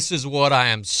 and this is what I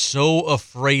am so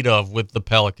afraid of with the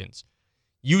Pelicans.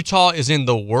 Utah is in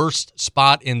the worst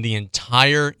spot in the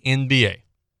entire NBA.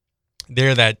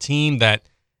 They're that team that,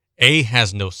 A,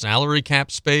 has no salary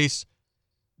cap space,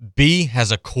 B,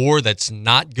 has a core that's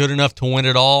not good enough to win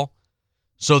it all,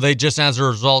 so they just, as a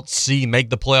result, C, make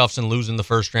the playoffs and lose in the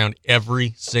first round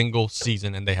every single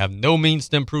season, and they have no means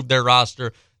to improve their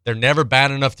roster. They're never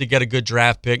bad enough to get a good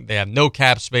draft pick. They have no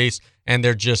cap space, and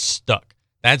they're just stuck.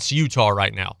 That's Utah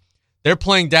right now. They're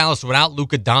playing Dallas without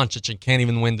Luka Doncic and can't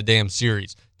even win the damn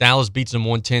series. Dallas beats them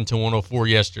 110-104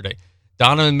 yesterday.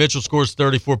 Donovan Mitchell scores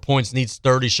 34 points, needs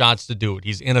 30 shots to do it.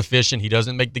 He's inefficient. He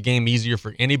doesn't make the game easier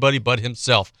for anybody but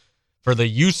himself. For the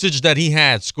usage that he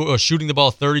had, shooting the ball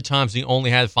 30 times, he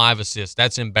only had 5 assists.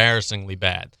 That's embarrassingly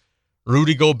bad.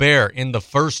 Rudy Gobert, in the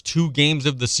first 2 games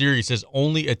of the series, has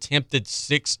only attempted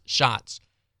 6 shots.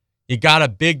 You got a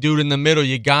big dude in the middle.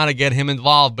 You got to get him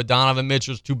involved, but Donovan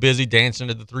Mitchell's too busy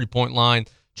dancing at the 3-point line,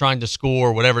 trying to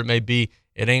score, whatever it may be.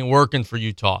 It ain't working for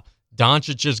Utah.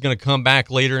 Doncic is going to come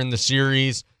back later in the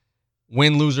series.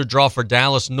 Win, lose, or draw for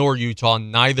Dallas nor Utah.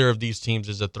 Neither of these teams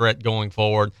is a threat going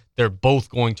forward. They're both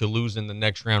going to lose in the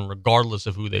next round regardless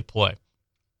of who they play.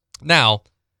 Now,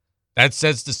 that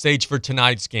sets the stage for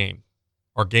tonight's game.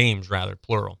 Or games, rather,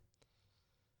 plural.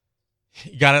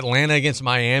 You got Atlanta against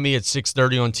Miami at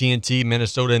 6:30 on TNT,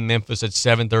 Minnesota and Memphis at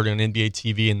 7:30 on NBA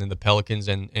TV, and then the Pelicans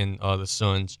and the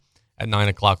Suns at 9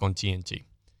 o'clock on TNT.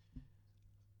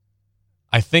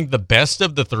 I think the best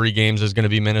of the three games is going to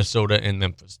be Minnesota and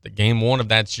Memphis. The game one of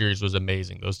that series was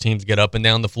amazing. Those teams get up and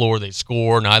down the floor. They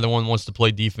score. Neither one wants to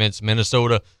play defense.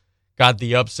 Minnesota got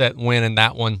the upset win in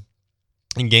that one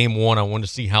in game one. I want to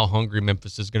see how hungry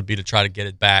Memphis is going to be to try to get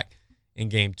it back in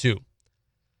game two.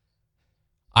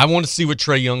 I want to see what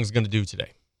Trae Young is going to do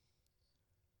today.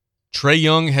 Trae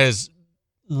Young has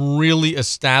really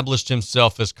established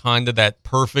himself as kind of that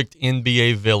perfect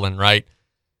NBA villain, right?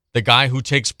 The guy who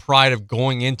takes pride of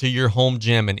going into your home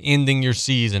gym and ending your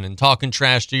season and talking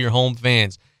trash to your home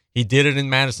fans. He did it in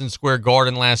Madison Square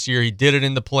Garden last year. He did it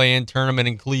in the play-in tournament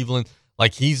in Cleveland.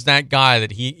 Like, he's that guy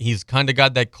that he's kind of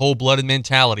got that cold-blooded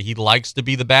mentality. He likes to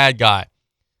be the bad guy.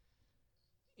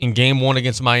 In game one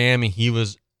against Miami, he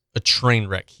was a train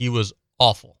wreck. He was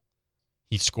awful.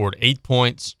 He scored 8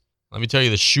 points. Let me tell you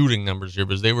the shooting numbers here,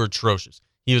 because they were atrocious.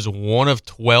 He was 1 of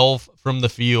 12 from the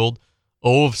field,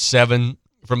 0 of 7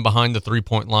 from behind the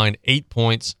three-point line, 8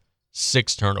 points,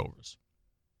 6 turnovers.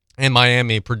 And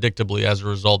Miami, predictably, as a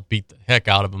result, beat the heck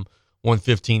out of him,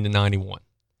 115-91.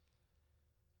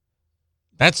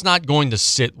 That's not going to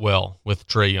sit well with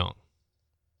Trae Young.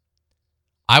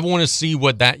 I want to see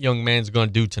what that young man's going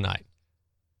to do tonight.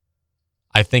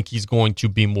 I think he's going to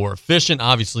be more efficient.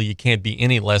 Obviously, you can't be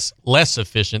any less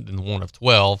efficient than 1 of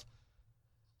 12.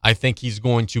 I think he's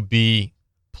going to be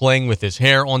playing with his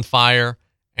hair on fire.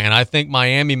 And I think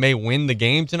Miami may win the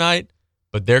game tonight,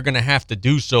 but they're going to have to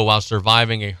do so while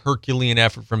surviving a Herculean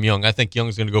effort from Young. I think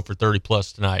Young's going to go for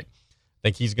 30-plus tonight. I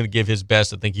think he's going to give his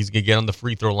best. I think he's going to get on the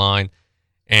free throw line,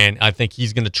 and I think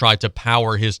he's going to try to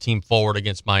power his team forward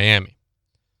against Miami.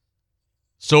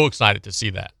 So excited to see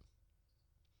that.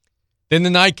 Then the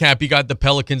nightcap, you got the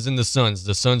Pelicans and the Suns.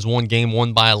 The Suns won game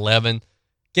 1 by 11.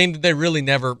 Game that they really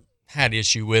never had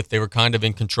issue with. They were kind of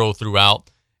in control throughout.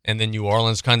 And then New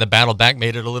Orleans kind of battled back,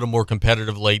 made it a little more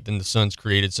competitive late, than the Suns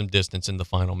created some distance in the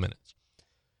final minutes.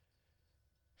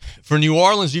 For New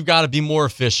Orleans, you've got to be more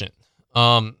efficient.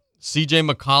 C.J.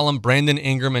 McCollum, Brandon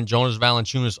Ingram, and Jonas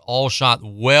Valanciunas all shot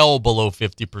well below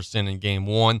 50% in game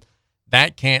 1.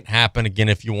 That can't happen again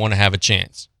if you want to have a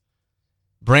chance.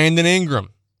 Brandon Ingram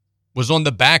was on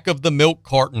the back of the milk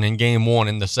carton in game 1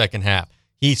 in the second half.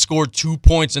 He scored 2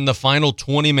 points in the final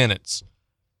 20 minutes.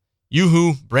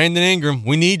 Yoo-hoo, Brandon Ingram,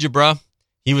 we need you, bruh.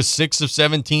 He was 6 of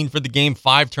 17 for the game,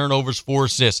 5 turnovers, 4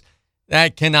 assists.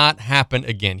 That cannot happen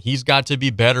again. He's got to be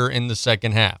better in the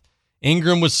second half.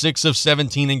 Ingram was 6 of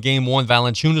 17 in game 1.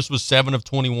 Valanciunas was 7 of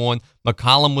 21.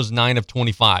 McCollum was 9 of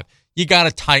 25. You got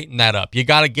to tighten that up. You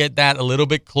got to get that a little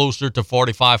bit closer to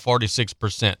 45,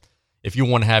 46% if you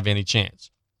want to have any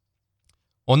chance.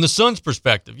 On the Suns'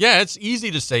 perspective, yeah, it's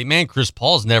easy to say, man, Chris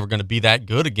Paul's never going to be that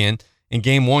good again. In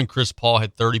game 1, Chris Paul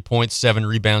had 30 points, 7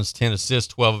 rebounds, 10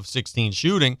 assists, 12 of 16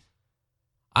 shooting.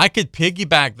 I could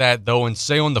piggyback that, though, and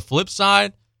say on the flip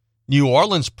side, New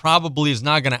Orleans probably is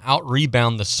not going to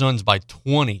out-rebound the Suns by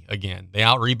 20 again. They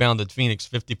out-rebounded Phoenix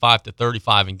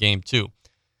 55-35 in game 2.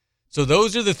 So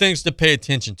those are the things to pay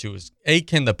attention to. Is A,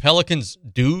 can the Pelicans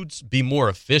dudes be more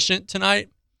efficient tonight?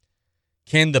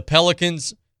 Can the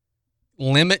Pelicans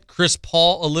limit Chris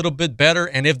Paul a little bit better?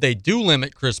 And if they do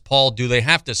limit Chris Paul, do they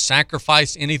have to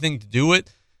sacrifice anything to do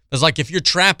it? It's like if you're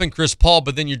trapping Chris Paul,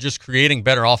 but then you're just creating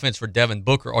better offense for Devin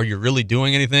Booker, are you really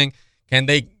doing anything? Can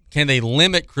they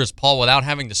limit Chris Paul without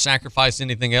having to sacrifice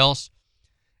anything else?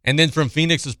 And then from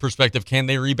Phoenix's perspective, can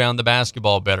they rebound the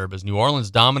basketball better? Because New Orleans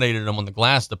dominated them on the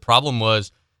glass. The problem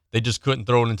was they just couldn't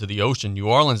throw it into the ocean. New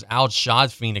Orleans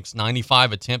outshot Phoenix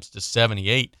 95 attempts to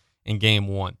 78 in game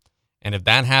 1. And if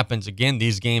that happens again,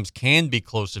 these games can be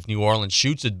close if New Orleans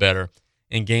shoots it better.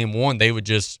 In game 1, they would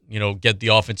just, get the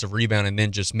offensive rebound and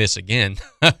then just miss again.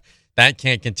 That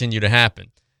can't continue to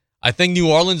happen. I think New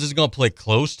Orleans is going to play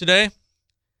close today.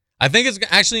 I think it's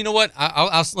actually, you know what?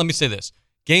 Let me say this.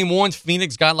 Game 1,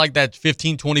 Phoenix got like that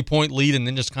 15, 20-point lead and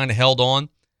then just kind of held on.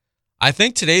 I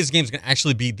think today's game is going to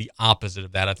actually be the opposite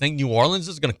of that. I think New Orleans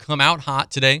is going to come out hot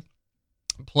today,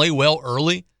 play well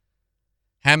early,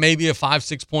 have maybe a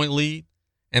 5-6 point lead,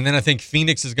 and then I think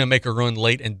Phoenix is going to make a run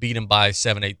late and beat them by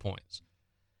 7-8 points.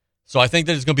 So I think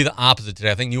that it's going to be the opposite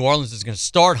today. I think New Orleans is going to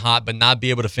start hot but not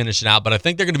be able to finish it out, but I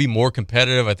think they're going to be more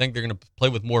competitive. I think they're going to play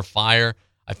with more fire.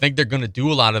 I think they're going to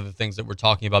do a lot of the things that we're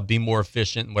talking about, be more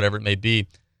efficient and whatever it may be.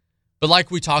 But like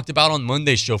we talked about on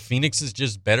Monday's show, Phoenix is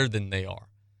just better than they are.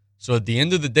 So at the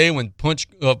end of the day, when push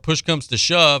comes to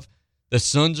shove, the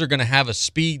Suns are going to have a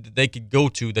speed that they could go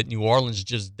to that New Orleans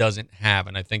just doesn't have.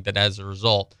 And I think that as a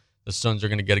result, the Suns are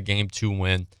going to get a Game 2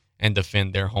 win and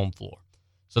defend their home floor.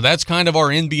 So that's kind of our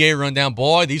NBA rundown.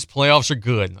 Boy, these playoffs are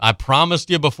good. I promised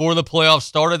you before the playoffs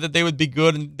started that they would be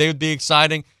good and they would be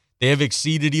exciting. They have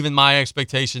exceeded even my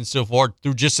expectations so far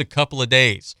through just a couple of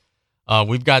days.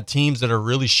 We've got teams that are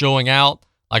really showing out.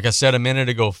 Like I said a minute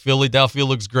ago, Philadelphia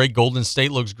looks great. Golden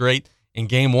State looks great. In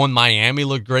Game 1, Miami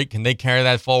looked great. Can they carry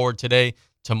that forward today?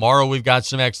 Tomorrow, we've got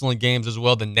some excellent games as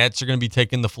well. The Nets are going to be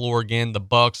taking the floor again. The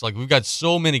Bucks. We've got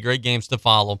so many great games to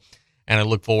follow, and I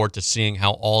look forward to seeing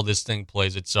how all this thing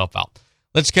plays itself out.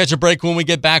 Let's catch a break. When we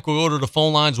get back, we'll go to the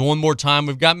phone lines one more time.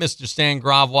 We've got Mr. Stan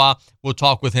Gravois. We'll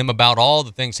talk with him about all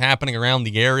the things happening around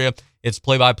the area. It's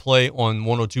play-by-play on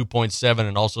 102.7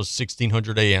 and also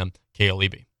 1600 AM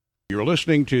KLEB. You're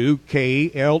listening to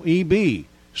KLEB,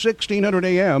 1600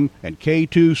 AM and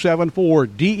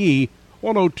K274DE,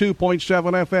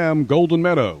 102.7 FM, Golden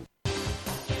Meadow.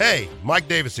 Hey, Mike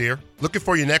Davis here. Looking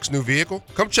for your next new vehicle?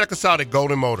 Come check us out at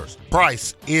Golden Motors.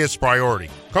 Price is priority.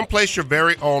 Come place your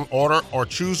very own order or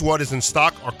choose what is in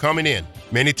stock or coming in.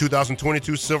 Many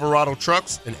 2022 Silverado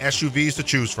trucks and SUVs to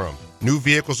choose from. New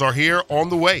vehicles are here on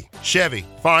the way. Chevy,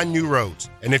 find new roads.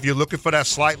 And if you're looking for that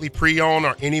slightly pre-owned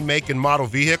or any make and model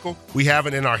vehicle, we have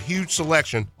it in our huge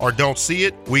selection, or don't see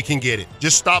it, we can get it.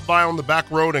 Just stop by on the back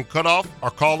road and cut off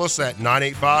or call us at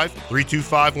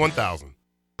 985-325-1000.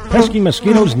 Pesky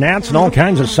mosquitoes, gnats, and all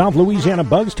kinds of South Louisiana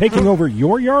bugs taking over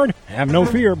your yard? Have no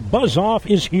fear. Buzz Off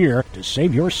is here to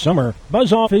save your summer.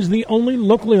 Buzz Off is the only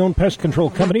locally owned pest control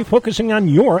company focusing on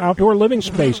your outdoor living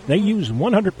space. They use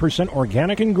 100%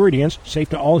 organic ingredients, safe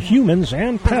to all humans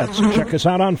and pets. Check us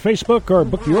out on Facebook or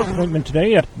book your appointment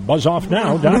today at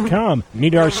buzzoffnow.com.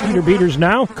 Need our skeeter beaters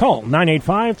now? Call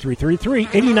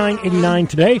 985-333-8989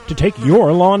 today to take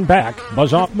your lawn back.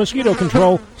 Buzz Off Mosquito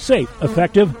Control. Safe,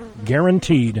 effective,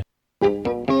 guaranteed.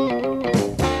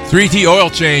 3T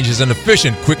Oil Change is an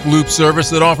efficient, quick loop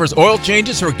service that offers oil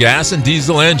changes for gas and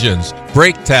diesel engines,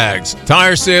 brake tags,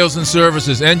 tire sales and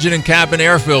services, engine and cabin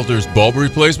air filters, bulb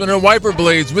replacement, and wiper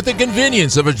blades with the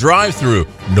convenience of a drive-through.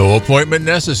 No appointment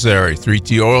necessary.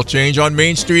 3T Oil Change on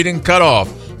Main Street in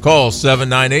Cutoff. Call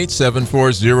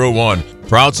 798-7401.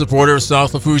 Proud supporter of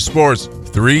South Lafourche Sports.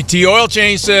 3T Oil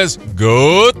Change says,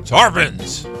 go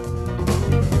Tarpons!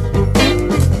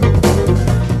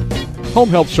 Home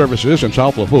health services in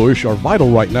South Lafourche are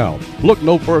vital right now. Look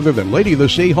no further than Lady of the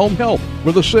Sea Home Health.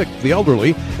 For the sick, the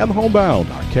elderly, and the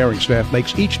homebound, our caring staff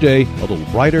makes each day a little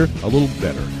brighter, a little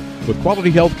better. With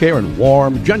quality health care and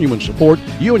warm, genuine support,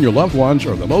 you and your loved ones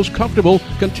are the most comfortable,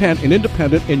 content, and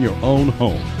independent in your own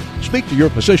home. Speak to your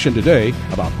physician today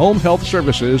about home health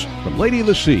services from Lady of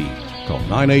the Sea. Call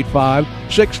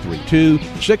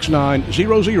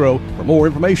 985-632-6900 for more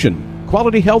information.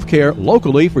 Quality health care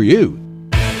locally for you.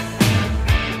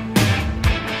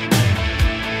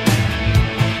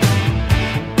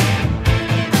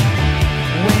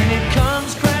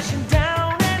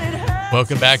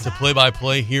 Welcome back to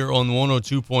Play-by-Play here on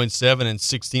 102.7 and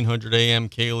 1600 AM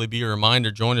KLEB. A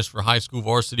reminder, join us for high school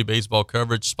varsity baseball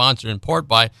coverage, sponsored in part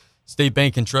by State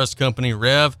Bank and Trust Company,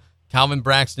 Rev, Calvin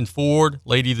Braxton Ford,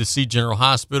 Lady of the Sea General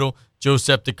Hospital, Joe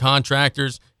Septic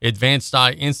Contractors, Advanced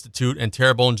Eye Institute, and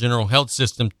Terrebonne General Health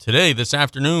System. Today, this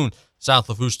afternoon, South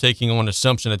Lafourche taking on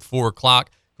Assumption at 4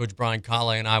 o'clock. Coach Brian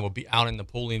Colley and I will be out in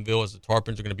Napoleonville as the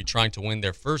Tarpons are going to be trying to win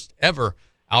their first ever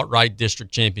outright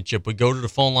district championship. We go to the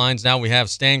phone lines now. We have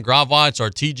Stan Gravois. It's our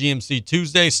TGMC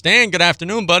Tuesday. Stan, good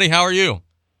afternoon, buddy. How are you?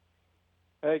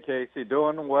 Hey, Casey.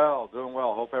 Doing well.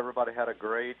 Hope everybody had a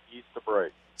great Easter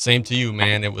break. Same to you,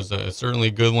 man. It was certainly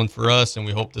a good one for us, and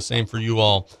we hope the same for you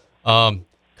all.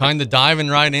 Kind of diving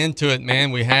right into it,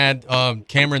 man. We had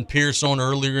Cameron Pierce on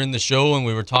earlier in the show, and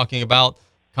we were talking about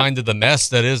kind of the mess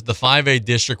that is the 5A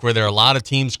district, where there are a lot of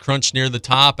teams crunched near the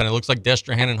top, and it looks like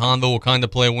Destrehan and Honville will kind of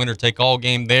play a winner-take-all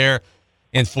game there.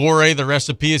 In 4A, the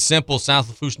recipe is simple. South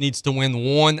Lafourche needs to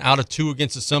win 1 out of 2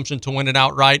 against Assumption to win it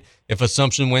outright. If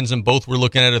Assumption wins them both, we're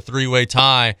looking at a 3-way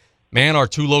tie. Man, our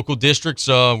 2 local districts,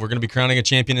 we're going to be crowning a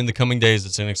champion in the coming days.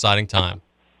 It's an exciting time.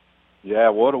 Yeah,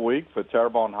 what a week for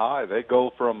Terrebonne High. They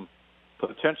go from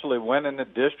potentially winning the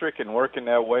district and working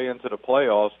their way into the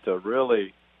playoffs to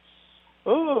really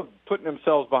putting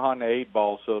themselves behind the 8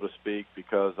 ball, so to speak,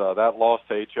 because that loss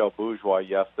to H.L. Bourgeois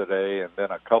yesterday, and then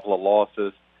a couple of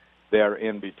losses there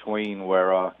in between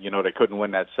where, they couldn't win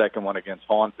that second one against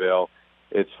Hornville.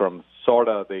 It's from sort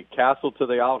of the castle to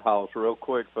the outhouse real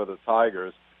quick for the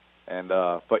Tigers. And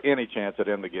for any chance of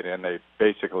them to get in, they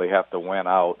basically have to win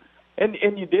out. And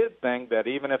you did think that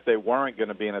even if they weren't going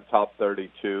to be in the top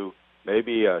 32,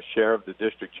 maybe a share of the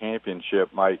district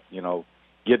championship might,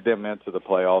 get them into the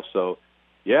playoffs. So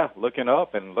yeah, looking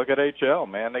up, and look at HL,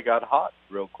 man, they got hot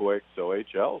real quick. So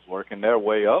HL's working their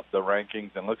way up the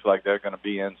rankings, and looks like they're going to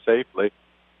be in safely,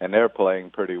 and they're playing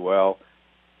pretty well.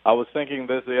 I was thinking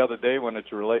this the other day when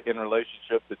it's in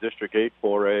relationship to District 8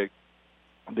 4A.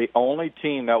 The only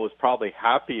team that was probably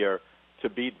happier to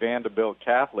beat Vanderbilt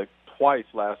Catholic twice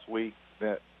last week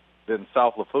than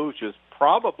South Lafourche is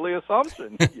probably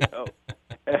Assumption, you know.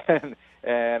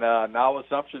 And now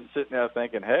Assumption's sitting there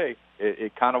thinking, hey,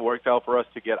 it kind of worked out for us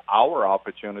to get our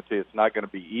opportunity. It's not going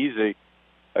to be easy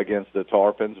against the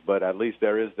Tarpons, but at least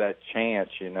there is that chance,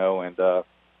 you know. And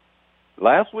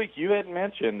last week you had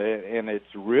mentioned, and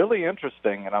it's really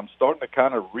interesting, and I'm starting to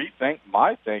kind of rethink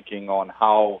my thinking on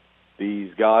how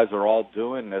these guys are all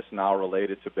doing this now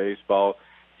related to baseball.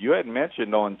 You had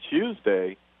mentioned on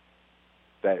Tuesday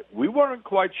that we weren't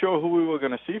quite sure who we were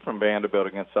going to see from Vanderbilt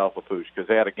against South Lafourche, because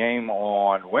they had a game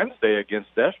on Wednesday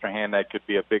against Destrehan that could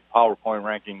be a big PowerPoint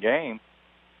ranking game.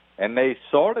 And they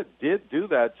sort of did do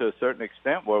that to a certain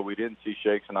extent, where we didn't see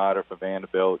Shake Snyder for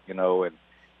Vanderbilt, you know,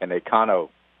 and they kind of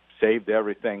saved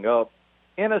everything up,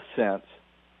 in a sense,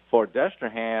 for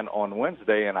Destrehan on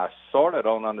Wednesday. And I sort of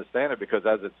don't understand it, because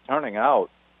as it's turning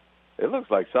out, it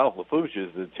looks like South Lafourche is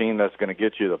the team that's going to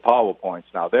get you the power points.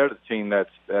 Now, they're the team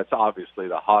that's obviously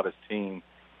the hottest team,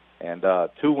 and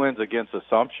 2 wins against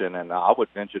Assumption. And I would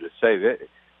venture to say that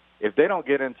if they don't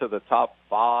get into the top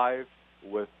 5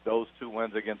 with those 2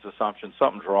 wins against Assumption,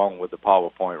 something's wrong with the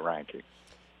PowerPoint ranking.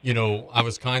 You know, I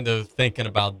was kind of thinking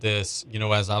about this, you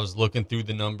know, as I was looking through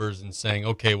the numbers and saying,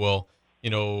 okay, well, you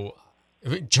know,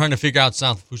 trying to figure out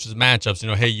South Lafourche's matchups, you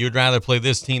know, hey, you'd rather play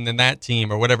this team than that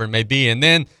team or whatever it may be. And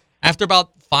then after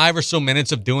about 5 or so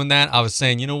minutes of doing that, I was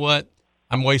saying, you know what?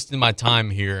 I'm wasting my time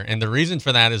here. And the reason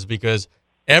for that is because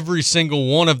every single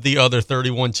one of the other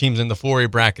 31 teams in the 4A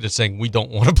bracket is saying we don't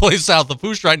want to play South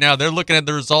Lafourche right now. They're looking at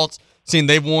the results, seeing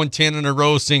they've won 10 in a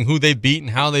row, seeing who they've beaten,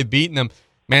 how they've beaten them.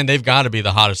 Man, they've got to be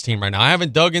the hottest team right now. I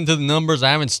haven't dug into the numbers.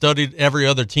 I haven't studied every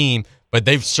other team, but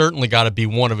they've certainly got to be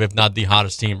one of, if not the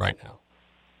hottest team right now.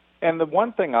 And the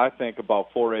one thing I think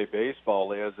about 4A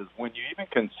baseball is when you even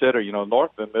consider, you know, North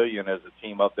Vermilion as a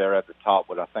team up there at the top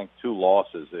with, I think, 2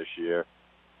 losses this year.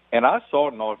 And I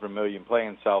saw North Vermilion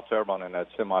playing South Terrebonne in that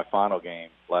semifinal game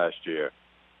last year.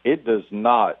 It does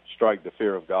not strike the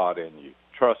fear of God in you.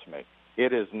 Trust me.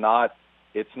 It is not.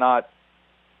 It's not.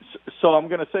 So I'm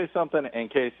going to say something, in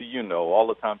case you know, all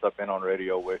the times I've been on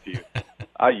radio with you,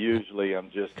 I usually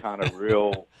am just kind of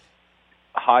real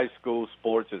high school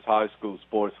sports is high school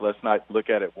sports. Let's not look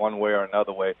at it one way or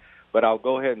another way. But I'll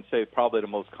go ahead and say probably the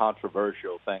most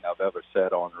controversial thing I've ever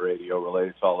said on radio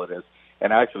related to all of this,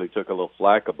 and I actually took a little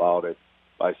flack about it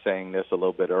by saying this a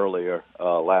little bit earlier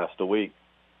last week.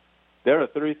 There are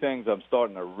 3 things I'm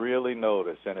starting to really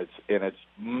notice, and it's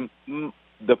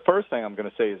the first thing I'm going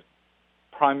to say is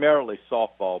primarily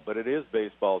softball, but it is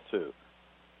baseball too.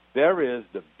 There is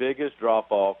the biggest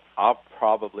drop-off I've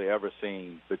probably ever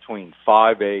seen between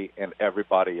 5A and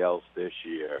everybody else this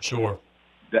year. Sure.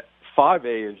 That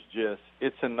 5A is just,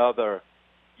 it's another,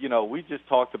 you know, we just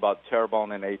talked about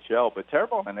Terrebonne and HL, but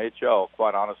Terrebonne and HL,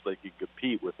 quite honestly, can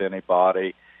compete with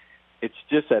anybody. It's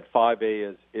just that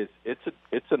 5A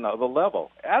it's another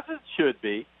level, as it should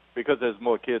be, because there's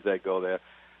more kids that go there.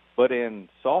 But in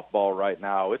softball right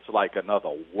now, it's like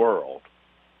another world.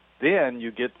 Then you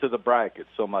get to the brackets.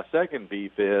 So my second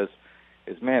beef is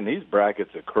man, these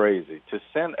brackets are crazy. To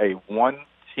send a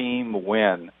 1-team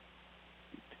win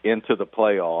into the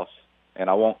playoffs, and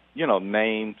I won't, you know,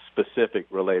 name specific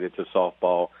related to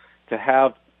softball, to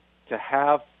have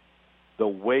the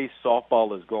way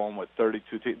softball is going with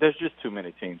 32 teams, there's just too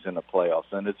many teams in the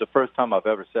playoffs. And it's the first time I've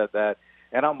ever said that,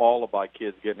 and I'm all about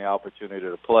kids getting the opportunity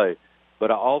to play. But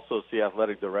I also see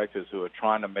athletic directors who are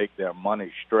trying to make their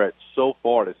money stretch so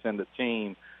far to send a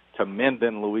team to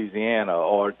Minden, Louisiana,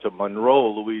 or to Monroe,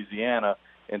 Louisiana,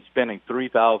 and spending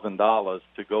 $3,000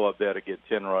 to go up there to get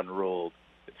 10-run ruled.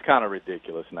 It's kind of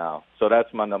ridiculous now. So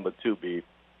that's my number 2 beef.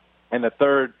 And the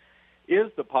third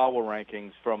is the power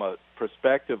rankings from a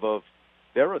perspective of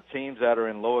there are teams that are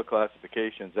in lower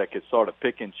classifications that could sort of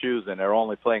pick and choose, and they're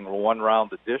only playing 1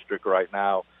 round of district right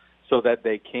now, so that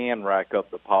they can rack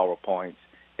up the power points.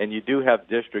 And you do have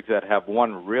districts that have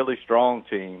 1 really strong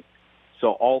team,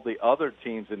 so all the other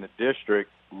teams in the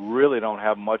district really don't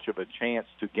have much of a chance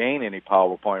to gain any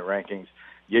PowerPoint rankings.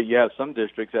 Yet you have some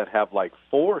districts that have like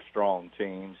 4 strong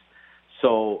teams,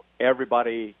 so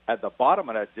everybody at the bottom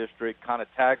of that district kind of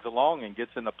tags along and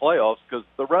gets in the playoffs because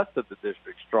the rest of the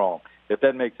district's strong, if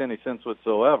that makes any sense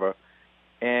whatsoever.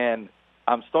 And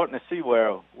I'm starting to see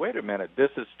where, wait a minute, this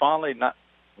is finally not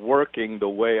working the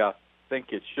way I think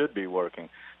it should be working.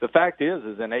 The fact is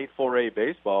in 8-4A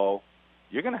baseball,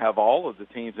 you're going to have all of the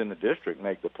teams in the district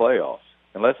make the playoffs,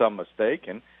 unless I'm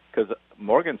mistaken, because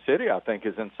Morgan City, I think,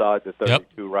 is inside the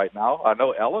 32 right now. I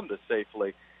know Elland is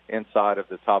safely inside of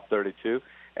the top 32,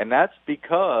 and that's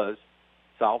because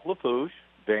South Lafourche,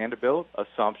 Vanderbilt,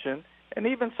 Assumption, and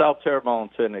even South Terrebonne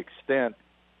to an extent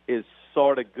is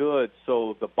sort of good,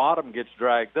 so the bottom gets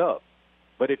dragged up.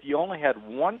 But if you only had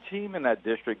one team in that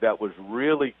district that was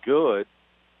really good,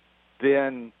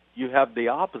 then you have the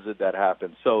opposite that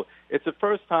happens. So it's the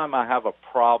first time I have a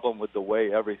problem with the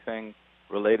way everything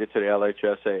related to the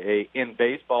LHSAA in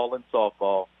baseball and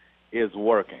softball is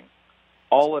working.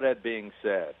 All of that being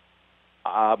said,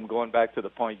 I'm going back to the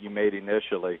point you made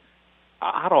initially.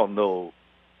 I don't know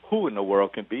who in the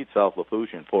world can beat South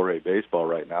Lafourche in 4A baseball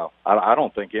right now. I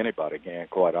don't think anybody can,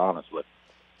 quite honestly.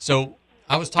 So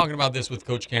I was talking about this with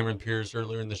Coach Cameron Pierce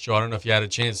earlier in the show. I don't know if you had a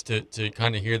chance to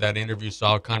kind of hear that interview, so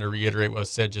I'll kind of reiterate what was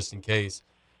said just in case.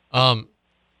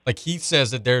 Like he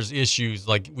says that there's issues,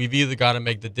 like we've either got to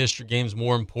make the district games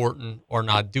more important or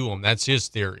not do them. That's his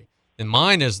theory. And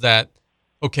mine is that,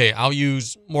 okay, I'll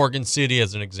use Morgan City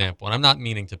as an example, and I'm not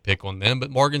meaning to pick on them, but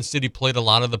Morgan City played a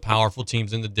lot of the powerful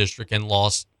teams in the district and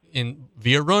lost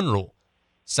via run rule.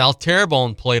 South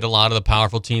Terrebonne played a lot of the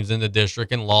powerful teams in the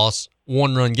district and lost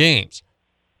one-run games.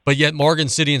 But yet Morgan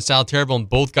City and South Terrebonne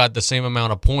both got the same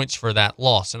amount of points for that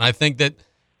loss. And I think that,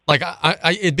 like,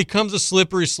 it becomes a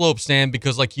slippery slope, Stan,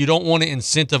 because, like, you don't want to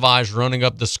incentivize running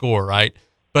up the score, right?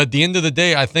 But at the end of the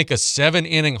day, I think a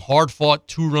 7-inning, hard-fought,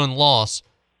 2-run loss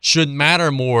should matter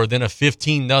more than a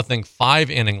 15-0,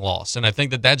 5-inning loss. And I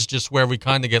think that that's just where we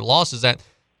kind of get lost, is that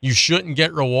you shouldn't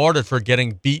get rewarded for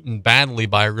getting beaten badly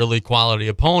by a really quality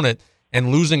opponent, and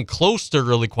losing close to a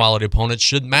really quality opponent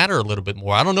should matter a little bit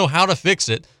more. I don't know how to fix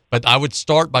it, but I would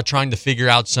start by trying to figure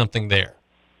out something there.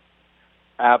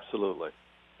 Absolutely.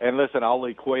 And listen, I'll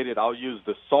equate it. I'll use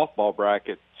the softball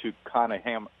bracket to kind of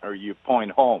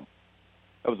point home.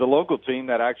 It was a local team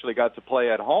that actually got to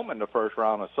play at home in the first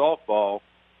round of softball.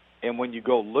 And when you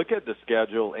go look at the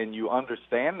schedule and you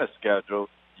understand the schedule,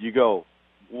 you go,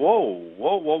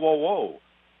 whoa.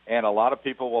 And a lot of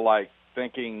people were like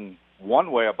thinking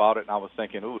one way about it, and I was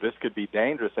thinking, ooh, this could be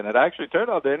dangerous. And it actually turned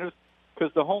out dangerous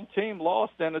because the home team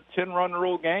lost in a 10-run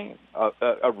rule game,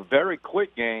 a very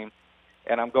quick game.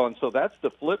 And I'm going, so that's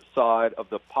the flip side of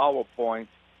the PowerPoint,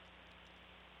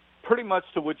 pretty much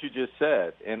to what you just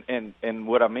said. And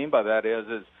what I mean by that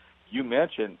is you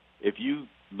mentioned, if you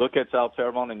look at South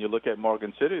Terrebonne and you look at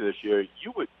Morgan City this year,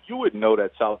 you would know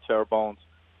that South Terrebonne's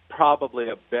probably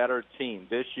a better team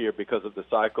this year because of the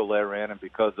cycle they're in and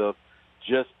because of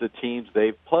just the teams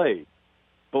they've played.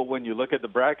 But when you look at the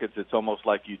brackets, it's almost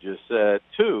like you just said,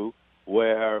 too,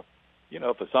 where, you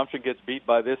know, if Assumption gets beat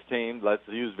by this team, let's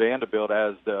use Vanderbilt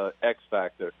as the X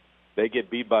factor. They get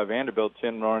beat by Vanderbilt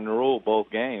 10-run rule both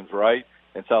games, right?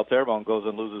 And South Terrebonne goes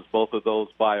and loses both of those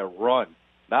by a run.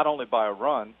 Not only by a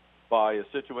run, by a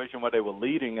situation where they were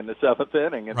leading in the 7th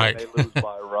inning, and then they lose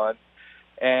by a run.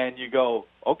 And you go,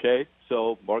 okay,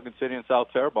 so Morgan City and South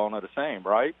Terrebonne are the same,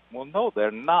 right? Well, no, they're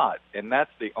not. And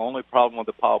that's the only problem with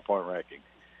the PowerPoint ranking.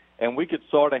 And we could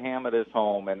sort of hammer this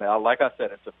home. And like I said,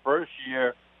 it's the first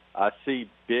year I see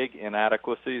big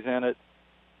inadequacies in it.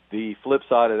 The flip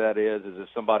side of that is if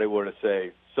somebody were to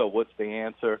say, so what's the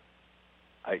answer?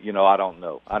 I don't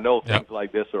know. I know things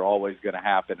like this are always going to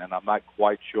happen, and I'm not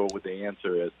quite sure what the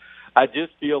answer is. I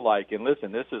just feel like, and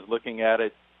listen, this is looking at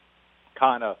it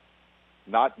kind of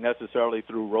not necessarily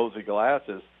through rosy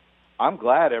glasses. I'm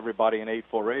glad everybody in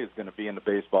 8-4A is going to be in the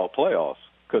baseball playoffs,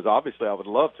 because obviously I would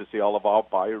love to see all of our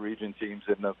bioregion teams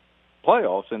in the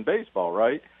playoffs in baseball,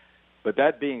 right? But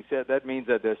that being said, that means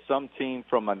that there's some team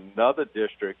from another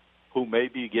district who may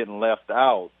be getting left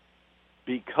out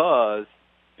because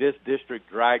this district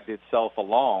dragged itself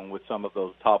along with some of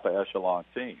those top echelon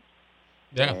teams.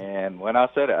 Yeah. And when I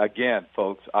said it, again,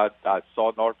 folks, I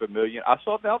saw North Vermilion. I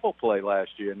saw Neville play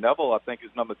last year. Neville, I think,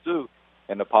 is number 2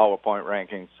 in the PowerPoint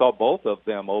ranking. Saw both of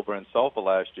them over in Sulphur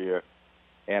last year.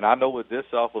 And I know what this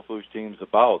South Lafourche team's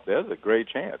about. There's a great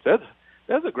chance.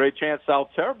 There's a great chance South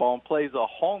Terrebonne plays a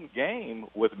home game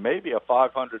with maybe a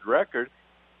 500 record,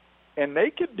 and they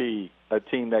could be a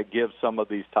team that gives some of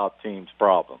these top teams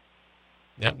problems.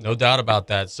 Yeah, no doubt about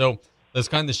that. So let's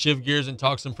kind of shift gears and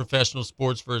talk some professional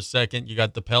sports for a second. You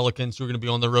got the Pelicans who are going to be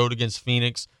on the road against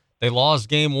Phoenix. They lost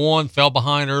game 1, fell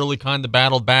behind early, kind of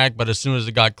battled back, but as soon as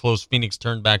it got close, Phoenix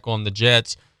turned back on the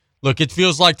Jets. Look, it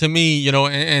feels like to me,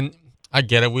 and I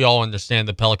get it. We all understand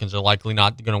the Pelicans are likely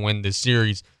not going to win this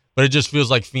series, but it just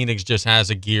feels like Phoenix just has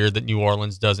a gear that New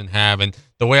Orleans doesn't have. And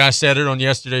the way I said it on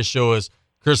yesterday's show is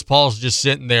Chris Paul's just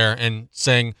sitting there and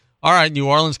saying, all right, New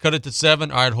Orleans cut it to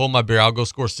 7. All right, hold my beer. I'll go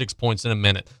score 6 points in a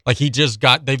minute. Like they've just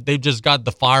got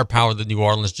the firepower that New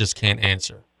Orleans just can't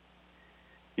answer.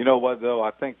 You know what, though?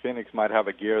 I think Phoenix might have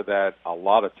a gear that a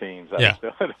lot of teams that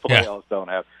the playoffs don't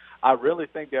have. I really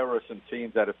think there were some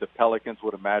teams that if the Pelicans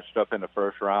would have matched up in the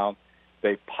first round,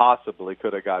 they possibly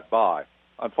could have got by.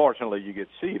 Unfortunately, you get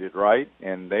seeded, right?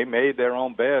 And they made their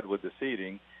own bed with the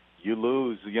seeding. You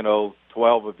lose,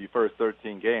 12 of your first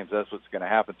 13 games. That's what's going to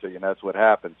happen to you, and that's what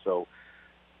happened. So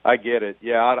I get it.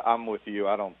 Yeah, I'm with you.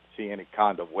 I don't see any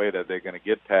kind of way that they're going to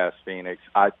get past Phoenix.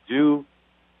 I do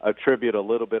attribute a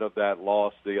little bit of that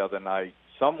loss the other night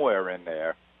somewhere in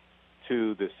there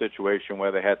to the situation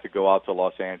where they had to go out to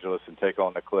Los Angeles and take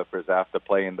on the Clippers after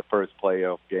playing the first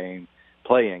playing game,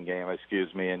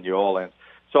 in New Orleans.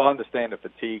 So I understand the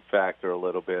fatigue factor a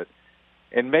little bit.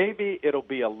 And maybe it'll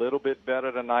be a little bit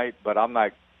better tonight, but I'm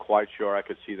not quite sure I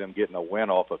could see them getting a win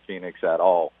off of Phoenix at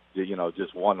all.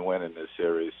 Just one win in this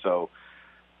series. So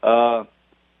I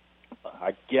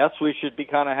guess we should be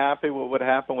kind of happy with what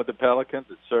happened with the Pelicans.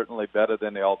 It's certainly better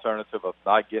than the alternative of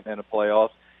not getting in the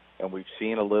playoffs. And we've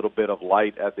seen a little bit of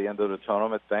light at the end of the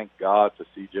tournament. Thank God for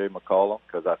C.J. McCollum,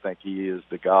 because I think he is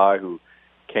the guy who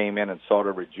came in and sort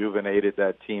of rejuvenated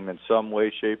that team in some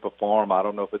way, shape, or form. I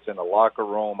don't know if it's in the locker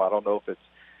room. I don't know if it's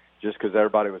just because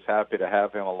everybody was happy to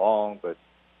have him along. But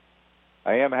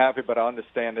I am happy, but I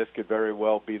understand this could very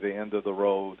well be the end of the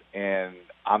road. And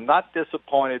I'm not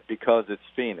disappointed because it's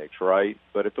Phoenix, right?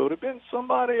 But if it would have been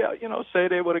somebody, say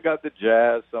they would have got the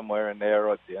Jazz somewhere in there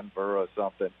or Denver or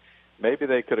something, maybe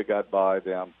they could have got by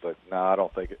them. But no, I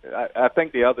don't think I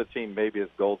think the other team maybe is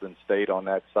Golden State on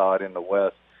that side in the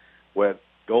West, where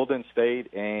Golden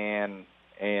State and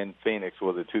Phoenix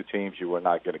were the two teams you were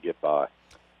not going to get by.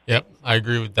 Yep, I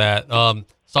agree with that.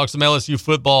 Let's talk some LSU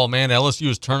football, man. LSU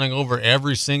is turning over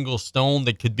every single stone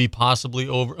that could be possibly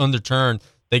underturned.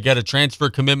 They got a transfer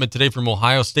commitment today from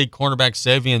Ohio State cornerback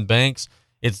Savion Banks.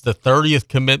 It's the 30th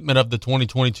commitment of the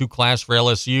 2022 class for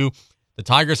LSU. The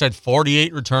Tigers had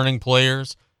 48 returning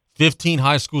players, 15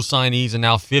 high school signees, and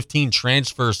now 15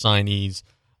 transfer signees.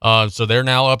 So they're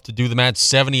now up to do the math,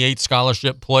 78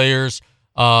 scholarship players.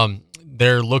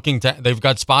 They've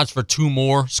got spots for 2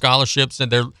 more scholarships,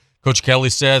 and Coach Kelly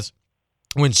says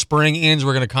when spring ends,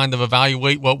 we're going to kind of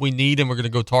evaluate what we need, and we're going to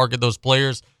go target those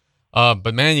players.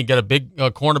 But man, you got a big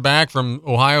cornerback from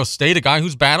Ohio State, a guy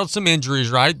who's battled some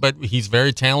injuries, right? But he's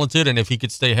very talented, and if he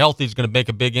could stay healthy, he's going to make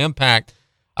a big impact.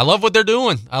 I love what they're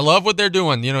doing.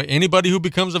 Anybody who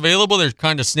becomes available, they're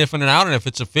kind of sniffing it out, and if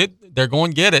it's a fit, they're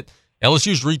going to get it.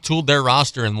 LSU's retooled their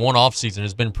roster in one offseason.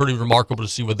 It's been pretty remarkable to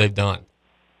see what they've done.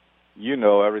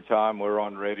 Every time we're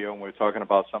on radio and we're talking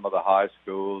about some of the high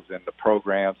schools and the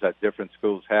programs that different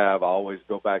schools have, I always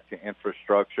go back to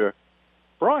infrastructure.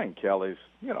 Brian Kelly's,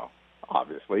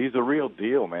 obviously, he's a real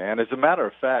deal, man. As a matter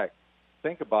of fact,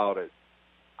 think about it.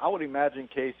 I would imagine,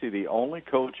 Casey, the only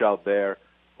coach out there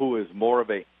who is more of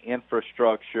an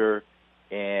infrastructure,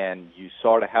 and you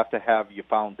sort of have to have your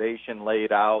foundation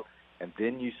laid out, and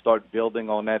then you start building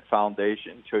on that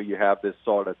foundation until you have this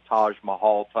sort of Taj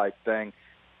Mahal type thing,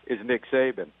 is Nick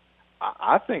Saban.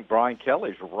 I think Brian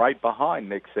Kelly's right behind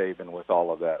Nick Saban with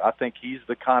all of that. I think he's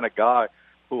the kind of guy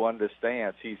who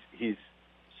understands. He's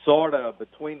sort of,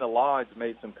 between the lines,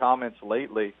 made some comments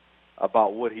lately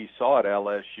about what he saw at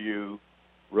LSU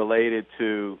related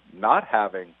to not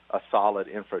having a solid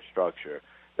infrastructure,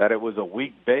 that it was a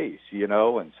weak base,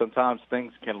 and sometimes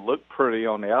things can look pretty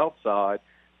on the outside,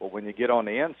 but when you get on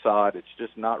the inside, it's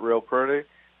just not real pretty.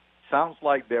 Sounds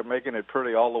like they're making it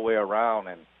pretty all the way around,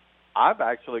 and I've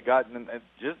actually gotten,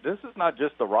 this is not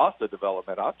just the roster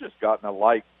development, I've just gotten to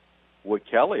like what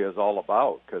Kelly is all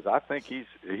about, because I think he's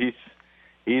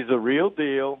a real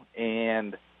deal,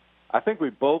 and I think we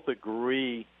both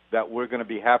agree that we're going to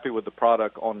be happy with the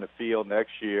product on the field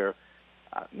next year.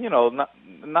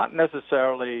 Not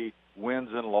necessarily wins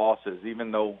and losses,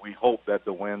 even though we hope that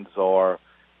the wins are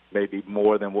maybe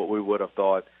more than what we would have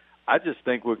thought. I just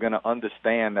think we're going to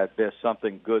understand that there's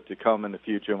something good to come in the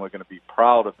future, and we're going to be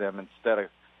proud of them instead of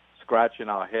scratching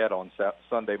our head on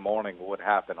Sunday morning what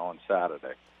happened on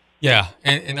Saturday. Yeah,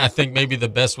 and I think maybe the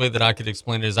best way that I could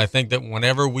explain it is I think that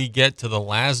whenever we get to the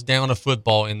last down of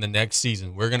football in the next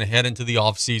season, we're going to head into the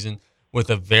offseason with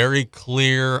a very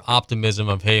clear optimism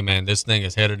of, hey, man, this thing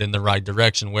is headed in the right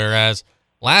direction, whereas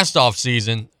last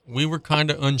offseason, we were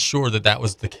kind of unsure that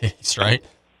was the case, right?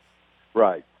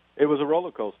 Right. It was a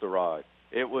roller coaster ride.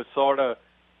 It was sort of,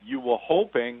 you were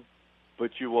hoping,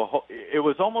 but it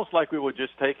was almost like we were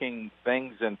just taking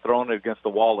things and throwing it against the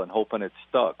wall and hoping it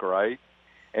stuck, right?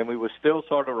 And we were still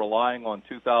sort of relying on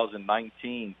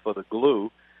 2019 for the glue,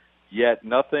 yet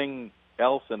nothing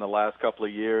else in the last couple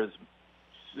of years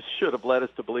should have led us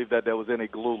to believe that there was any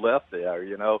glue left there,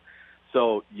 you know.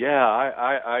 So, yeah,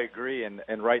 I agree.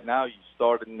 And right now you're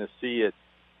starting to see it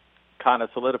kind of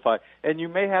solidify. And you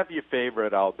may have your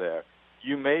favorite out there.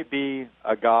 You may be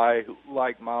a guy who,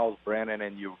 like Miles Brennan,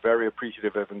 and you're very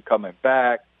appreciative of him coming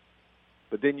back.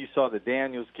 But then you saw the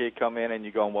Daniels kid come in, and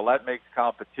you're going, well, that makes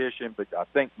competition, but I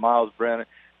think Miles Brennan.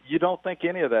 You don't think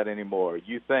any of that anymore.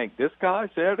 You think this guy's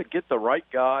there to get the right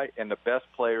guy, and the best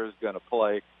player is going to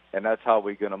play, and that's how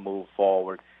we're going to move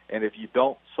forward. And if you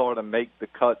don't sort of make the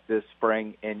cut this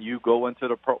spring and you go into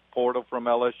the portal from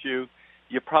LSU,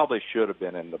 you probably should have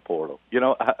been in the portal. You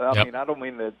know, I mean, I don't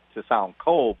mean to sound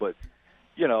cold, but,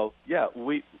 you know, yeah,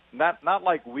 we not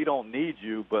like we don't need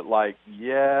you, but like,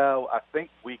 yeah, I think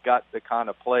we got the kind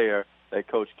of player that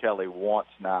Coach Kelly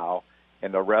wants now,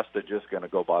 and the rest are just going to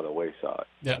go by the wayside.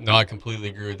 Yeah, no, I completely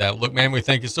agree with that. Look, man, we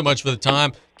thank you so much for the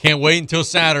time. Can't wait until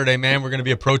Saturday, man. We're going to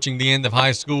be approaching the end of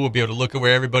high school. We'll be able to look at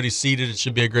where everybody's seated. It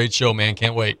should be a great show, man.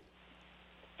 Can't wait.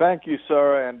 Thank you,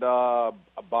 sir. And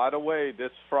by the way,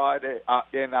 this Friday,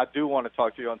 and I do want to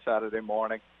talk to you on Saturday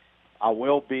morning, I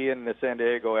will be in the San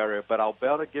Diego area, but I'll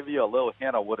better give you a little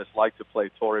hint of what it's like to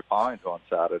play Torrey Pines on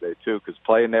Saturday, too, because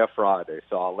playing there Friday,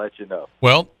 so I'll let you know.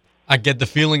 Well, I get the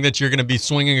feeling that you're going to be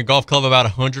swinging a golf club about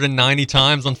 190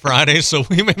 times on Friday, so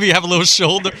we maybe have a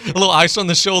little ice on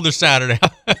the shoulder Saturday.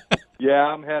 Yeah,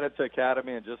 I'm headed to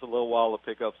Academy in just a little while to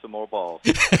pick up some more balls.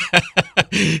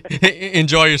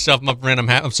 Enjoy yourself, my friend.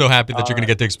 I'm so happy that you're going to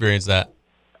get to experience that.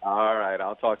 All right,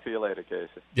 I'll talk to you later, Casey.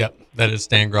 Yep, that is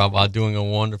Stan Gravois doing a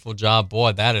wonderful job.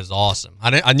 Boy, that is awesome.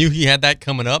 I knew he had that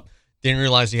coming up. Didn't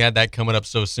realize he had that coming up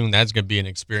so soon. That's going to be an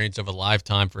experience of a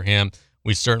lifetime for him.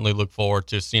 We certainly look forward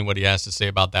to seeing what he has to say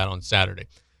about that on Saturday.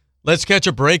 Let's catch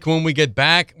a break. When we get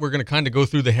back, we're going to kind of go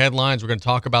through the headlines. We're going to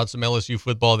talk about some LSU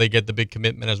football. They get the big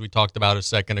commitment, as we talked about a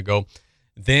second ago.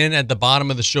 Then at the bottom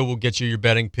of the show, we'll get you your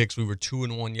betting picks. We were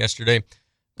 2-1 yesterday.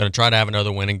 Going to try to have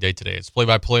another winning day today. It's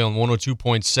play-by-play on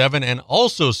 102.7 and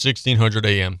also 1600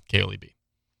 AM KLEB.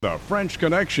 The French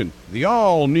Connection, the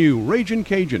all-new Ragin'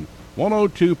 Cajun,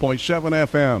 102.7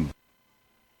 FM.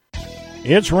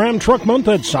 It's Ram Truck Month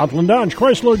at Southland Dodge,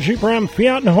 Chrysler, Jeep, Ram,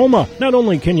 Fiat, and Homa. Not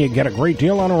only can you get a great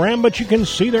deal on a Ram, but you can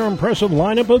see their impressive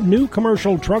lineup of new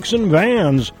commercial trucks and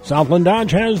vans. Southland Dodge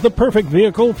has the perfect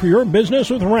vehicle for your business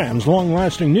with Ram's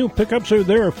long-lasting new pickups or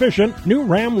their efficient new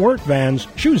Ram work vans.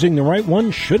 Choosing the right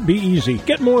one should be easy.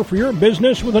 Get more for your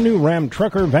business with a new Ram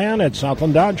truck or van at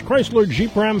Southland Dodge, Chrysler,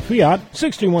 Jeep, Ram, Fiat,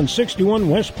 6161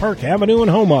 West Park Avenue in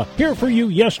Homa. Here for you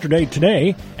yesterday,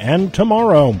 today, and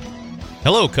tomorrow.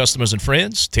 Hello, customers and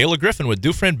friends. Taylor Griffin with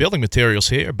Dufresne Building Materials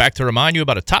here, back to remind you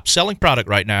about a top-selling product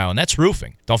right now, and that's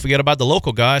roofing. Don't forget about the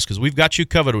local guys, because we've got you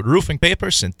covered with roofing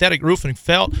paper, synthetic roofing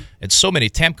felt, and so many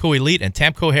Tamco Elite and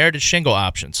Tamco Heritage shingle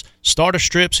options. Starter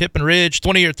strips, hip and ridge,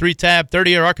 20-year 3-tab,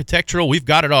 30-year architectural, we've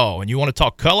got it all. And you want to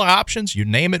talk color options, you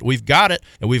name it, we've got it.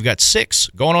 And we've got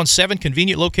 6, going on 7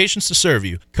 convenient locations to serve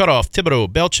you. Cutoff, Thibodaux,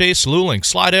 Belchase, Luling,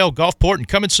 Slidell, Gulfport, and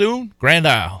coming soon, Grand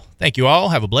Isle. Thank you all.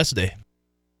 Have a blessed day.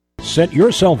 Set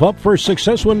yourself up for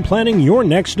success when planning your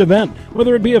next event.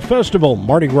 Whether it be a festival,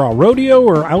 Mardi Gras rodeo,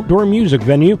 or outdoor music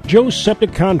venue, Joe's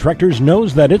Septic Contractors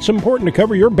knows that it's important to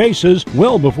cover your bases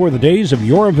well before the days of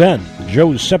your event.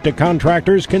 Joe's Septic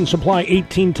Contractors can supply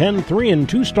 1810 3- and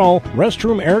 2-stall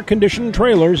restroom air-conditioned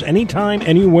trailers anytime,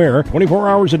 anywhere, 24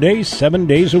 hours a day, 7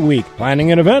 days a week.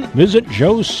 Planning an event? Visit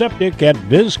Joe's Septic at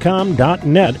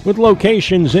bizcom.net with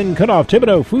locations in Cutoff,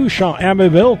 Thibodaux, Fourchon,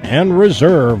 Abbeville, and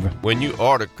Reserve. When you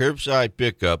order curbside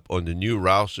pickup on the new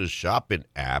Rouse's shopping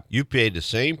app, you pay the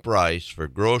same price for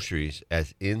groceries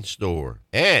as in-store.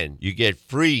 And you get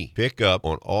free pickup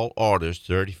on all orders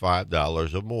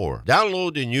 $35 or more.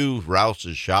 Download the new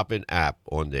Rouse's shopping app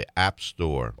on the App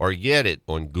Store or get it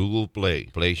on Google Play.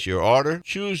 Place your order,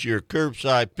 choose your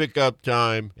curbside pickup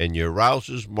time, and your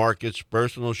Rouse's Markets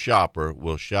personal shopper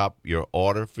will shop your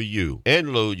order for you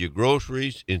and load your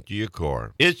groceries into your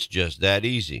car. It's just that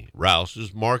easy.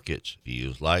 Rouse's Markets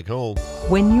feels like home.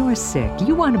 When you're sick,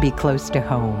 you want to be close to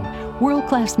home.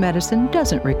 World-class medicine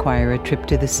doesn't require a trip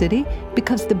to the city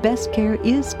because the best care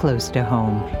is close to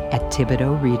home at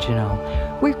Thibodaux Regional.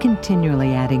 We're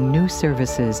continually adding new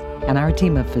services, and our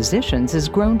team of physicians has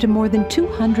grown to more than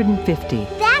 250.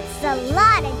 That's a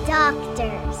lot of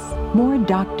doctors. More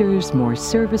doctors, more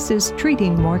services,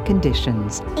 treating more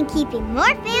conditions. And keeping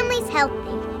more families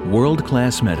healthy.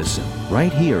 World-class medicine,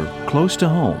 right here, close to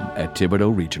home at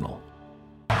Thibodaux Regional.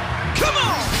 Come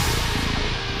on!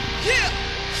 Yeah!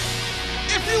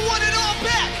 If you want it all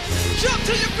back, jump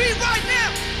to your feet right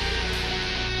now!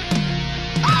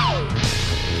 Oh!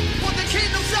 For the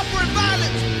kingdom suffered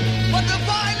violence, but the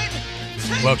violent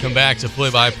Welcome back to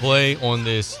Play-by-Play on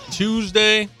this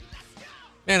Tuesday.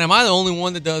 Man, am I the only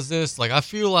one that does this? Like, I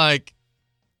feel like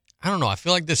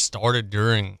this started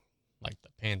during, like, the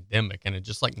pandemic, and it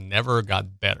just, like, never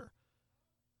got better.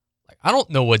 Like, I don't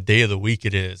know what day of the week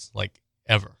it is, like,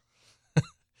 ever.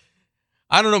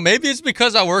 I don't know. Maybe it's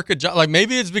because I work a job. Like,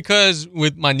 maybe it's because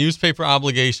with my newspaper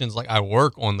obligations, like, I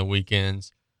work on the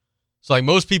weekends. So, like,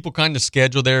 most people kind of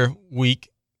schedule their week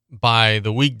by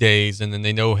the weekdays, and then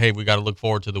they know, hey, we got to look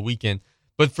forward to the weekend.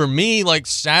 But for me, like,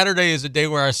 Saturday is a day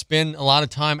where I spend a lot of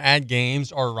time at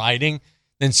games or writing.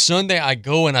 Then Sunday I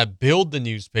go and I build the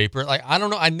newspaper. Like, I don't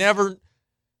know.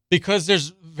 Because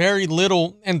there's very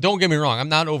little, and don't get me wrong, I'm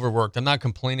not overworked. I'm not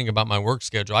complaining about my work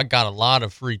schedule. I got a lot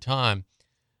of free time.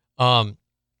 But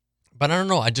I don't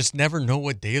know. I just never know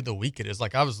what day of the week it is.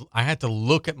 Like, I had to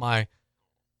look at my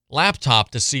laptop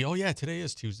to see, oh yeah, today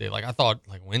is Tuesday. Like, I thought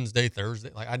like Wednesday,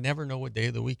 Thursday. Like, I never know what day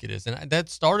of the week it is. And that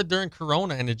started during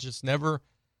Corona, and it just I've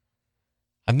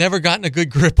never gotten a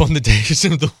good grip on the days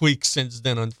of the week since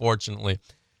then, unfortunately.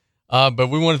 But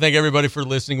we want to thank everybody for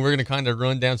listening. We're going to kind of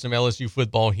run down some LSU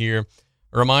football here.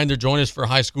 A reminder, join us for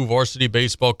high school varsity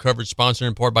baseball coverage, sponsored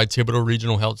in part by Thibodaux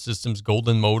Regional Health Systems,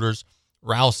 Golden Motors,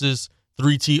 Rouse's,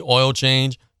 3T Oil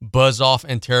Change, Buzz Off,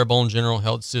 and Terrebonne General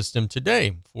Health System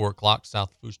today. 4 o'clock,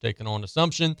 South Lafourche taking on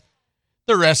Assumption.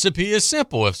 The recipe is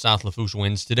simple. If South Lafourche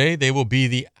wins today, they will be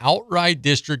the outright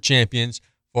district champions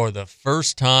for the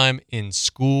first time in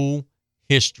school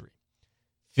history.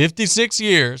 56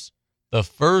 years, the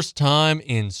first time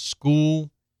in school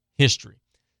history.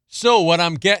 So what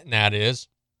I'm getting at is,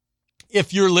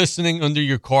 if you're listening under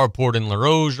your carport in La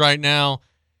Roche right now,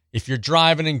 if you're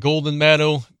driving in Golden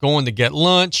Meadow, going to get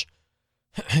lunch,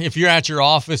 if you're at your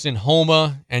office in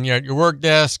Houma and you're at your work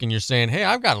desk and you're saying, hey,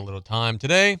 I've got a little time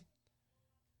today,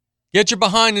 get your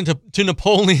behind into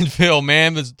Napoleonville,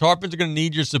 man. The Tarpons are going to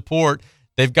need your support.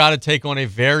 They've got to take on a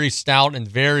very stout and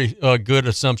very good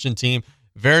Assumption team,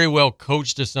 very well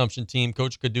coached Assumption team.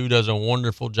 Coach Cadu does a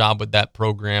wonderful job with that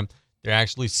program. They're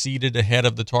actually seated ahead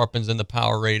of the Tarpons in the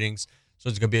power ratings, so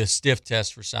it's going to be a stiff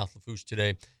test for South Lafourche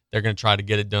today. They're going to try to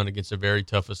get it done against a very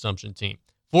tough Assumption team.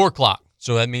 4 o'clock.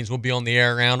 So that means we'll be on the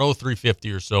air around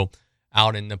 3:50 or so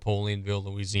out in Napoleonville,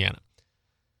 Louisiana.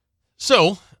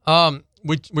 So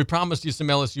we promised you some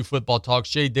LSU football talk.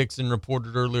 Shay Dixon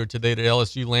reported earlier today that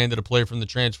LSU landed a player from the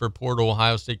transfer portal.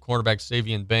 Ohio State cornerback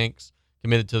Savion Banks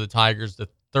committed to the Tigers, the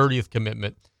 30th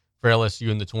commitment for LSU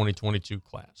in the 2022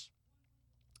 class.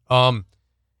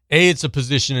 It's a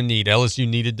position of need. LSU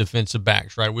needed defensive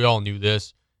backs, right? We all knew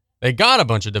this. They got a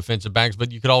bunch of defensive backs,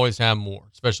 but you could always have more,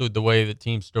 especially with the way that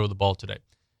teams throw the ball today.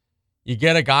 You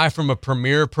get a guy from a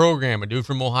premier program, a dude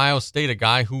from Ohio State, a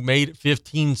guy who made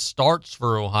 15 starts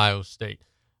for Ohio State,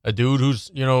 a dude who's,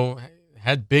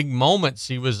 had big moments.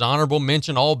 He was honorable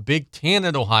mention all Big Ten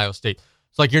at Ohio State.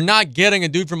 It's like you're not getting a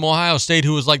dude from Ohio State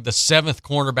who was like the 7th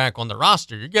cornerback on the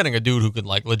roster. You're getting a dude who could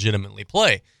like legitimately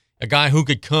play, a guy who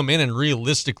could come in and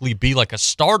realistically be like a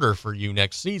starter for you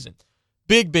next season.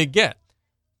 Big get.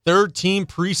 3rd team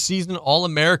preseason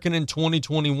All-American in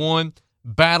 2021,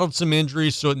 battled some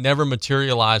injuries, so it never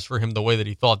materialized for him the way that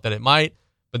he thought that it might.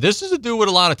 But this is a dude with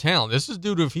a lot of talent. This is a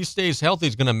dude who, if he stays healthy,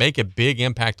 is going to make a big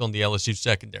impact on the LSU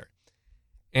secondary.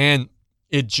 And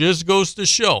it just goes to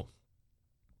show,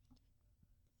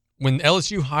 when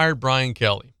LSU hired Brian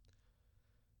Kelly,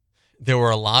 there were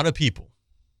a lot of people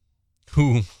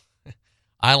who,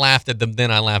 I laughed at them then,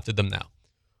 I laughed at them now.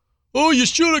 Oh, you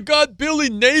should have got Billy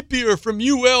Napier from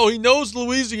UL. He knows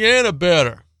Louisiana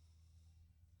better.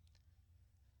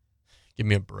 Give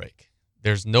me a break.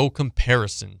 There's no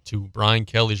comparison to Brian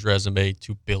Kelly's resume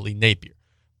to Billy Napier.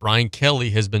 Brian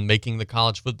Kelly has been making the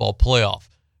college football playoff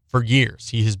for years.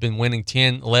 He has been winning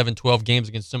 10, 11, 12 games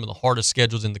against some of the hardest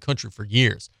schedules in the country for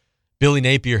years. Billy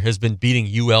Napier has been beating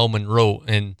UL Monroe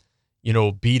and,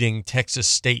 beating Texas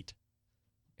State,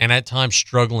 and at times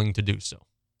struggling to do so.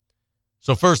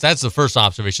 So first, that's the first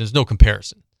observation. There's no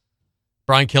comparison.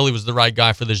 Brian Kelly was the right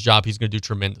guy for this job. He's going to do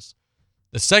tremendous.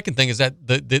 The second thing is that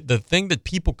the thing that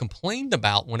people complained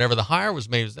about whenever the hire was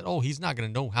made is that, he's not going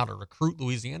to know how to recruit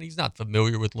Louisiana. He's not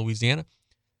familiar with Louisiana.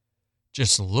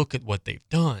 Just look at what they've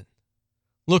done.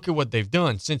 Look at what they've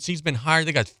done. Since he's been hired,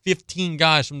 they got 15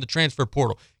 guys from the transfer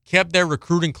portal. Kept their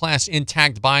recruiting class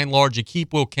intact by and large. You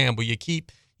keep Will Campbell. You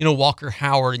keep, Walker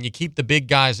Howard, and you keep the big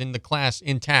guys in the class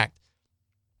intact.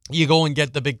 You go and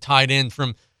get the big tight end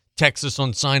from Texas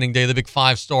on signing day, the big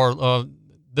five-star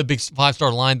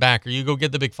linebacker. You go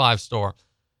get the big 5-star.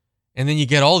 And then you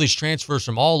get all these transfers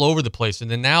from all over the place. And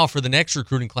then now for the next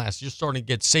recruiting class, you're starting to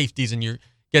get safeties and you're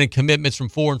getting commitments from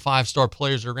 4- and 5-star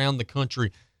players around the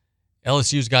country.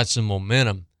 LSU's got some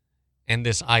momentum. And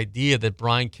this idea that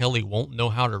Brian Kelly won't know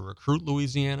how to recruit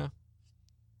Louisiana,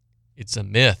 it's a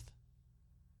myth.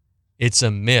 It's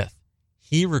a myth.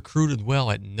 He recruited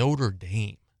well at Notre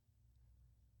Dame.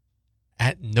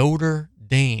 At Notre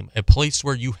Dame, a place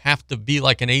where you have to be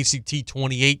like an ACT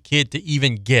 28 kid to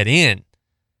even get in.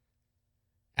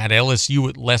 At LSU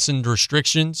with lessened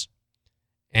restrictions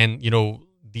and,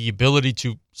 the ability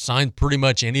to sign pretty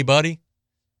much anybody,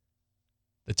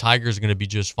 the Tigers are going to be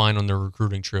just fine on their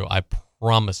recruiting trail. I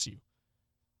promise you.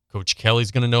 Coach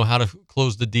Kelly's going to know how to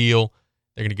close the deal.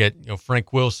 They're going to get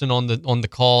Frank Wilson on the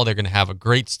call. They're going to have a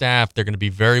great staff. They're going to be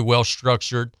very well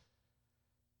structured.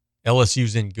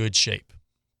 LSU's in good shape.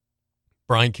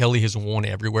 Brian Kelly has won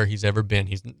everywhere he's ever been.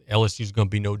 LSU's going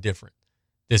to be no different.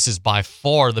 This is by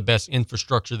far the best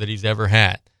infrastructure that he's ever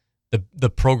had. The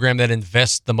program that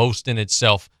invests the most in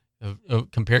itself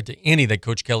compared to any that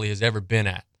Coach Kelly has ever been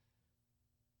at.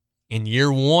 In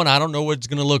year one, I don't know what it's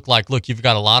going to look like. Look, you've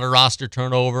got a lot of roster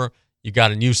turnover. You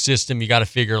got a new system. You got to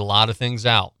figure a lot of things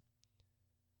out.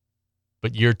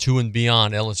 But year two and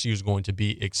beyond, LSU is going to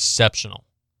be exceptional.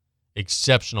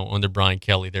 Exceptional under Brian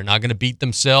Kelly. They're not going to beat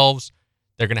themselves.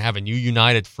 They're going to have a new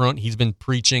united front. He's been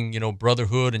preaching,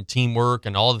 brotherhood and teamwork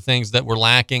and all the things that were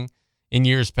lacking in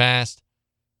years past.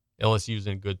 LSU's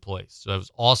in a good place. So it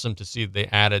was awesome to see that they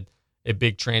added a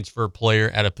big transfer player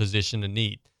at a position of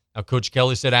need. Now, Coach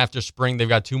Kelly said after spring they've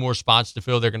got 2 more spots to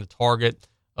fill. They're going to target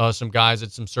some guys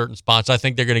at some certain spots. I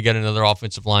think they're going to get another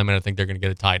offensive lineman. I think they're going to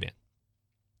get a tight end.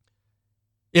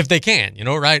 If they can,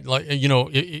 right?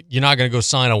 You're not going to go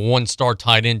sign a 1-star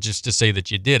tight end just to say that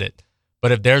you did it.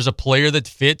 But if there's a player that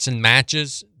fits and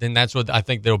matches, then that's what I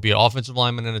think there'll be an offensive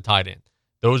lineman and a tight end.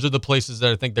 Those are the places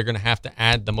that I think they're going to have to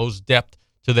add the most depth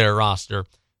to their roster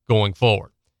going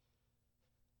forward.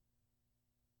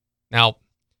 Now,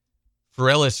 for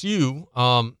LSU,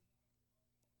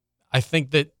 I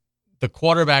think that the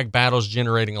quarterback battle is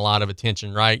generating a lot of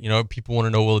attention, right? People want to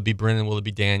know, will it be Brennan, will it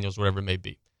be Daniels, whatever it may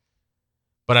be.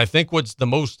 But I think what's the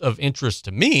most of interest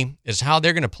to me is how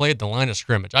they're going to play at the line of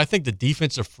scrimmage. I think the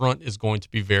defensive front is going to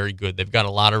be very good. They've got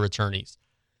a lot of returnees.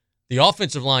 The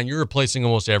offensive line, you're replacing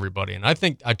almost everybody. And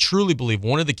I truly believe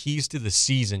one of the keys to the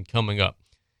season coming up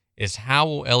is how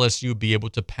will LSU be able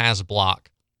to pass block?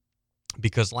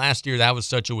 Because last year that was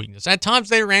such a weakness. At times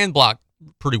they ran block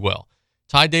pretty well.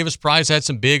 Ty Davis-Price had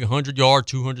some big 100-yard,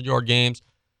 200-yard games.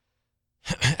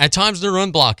 At times their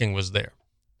run blocking was there.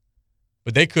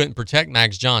 But they couldn't protect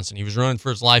Max Johnson. He was running for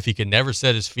his life. He could never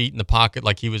set his feet in the pocket.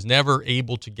 Like he was never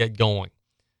able to get going.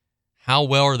 How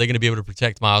well are they going to be able to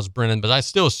protect Miles Brennan? But I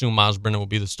still assume Miles Brennan will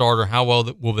be the starter. How well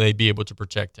will they be able to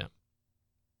protect him?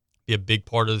 Be a big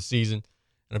part of the season.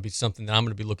 And it'll be something that I'm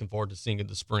going to be looking forward to seeing at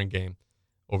the spring game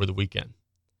over the weekend.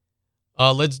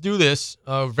 Let's do this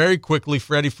very quickly.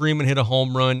 Freddie Freeman hit a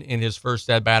home run in his first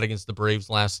at-bat against the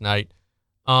Braves last night.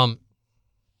 The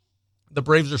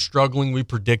Braves are struggling. We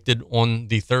predicted on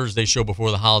the Thursday show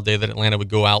before the holiday that Atlanta would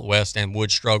go out west and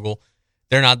would struggle.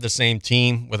 They're not the same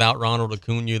team without Ronald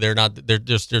Acuna. They're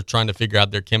trying to figure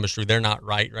out their chemistry. They're not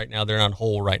right now. They're not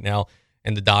whole right now,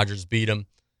 and the Dodgers beat them.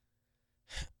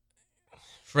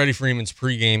 Freddie Freeman's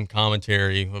pregame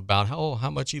commentary about how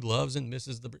much he loves and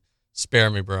misses the. Spare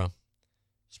me, bro.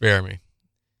 Spare me.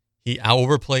 He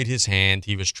overplayed his hand.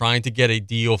 He was trying to get a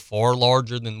deal far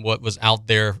larger than what was out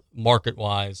there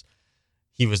market-wise.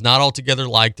 He was not altogether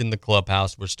liked in the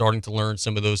clubhouse. We're starting to learn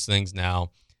some of those things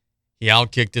now. He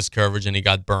outkicked his coverage, and he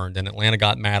got burned. And Atlanta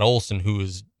got Matt Olson, who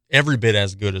is every bit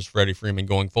as good as Freddie Freeman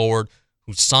going forward,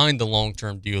 who signed the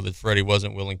long-term deal that Freddie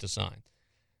wasn't willing to sign.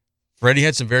 Freddie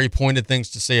had some very pointed things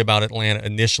to say about Atlanta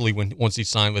initially once he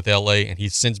signed with L.A., and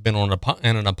he's since been on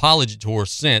an apology tour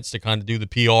since to kind of do the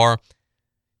PR.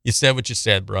 You said what you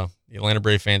said, bro. The Atlanta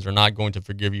Braves fans are not going to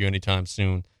forgive you anytime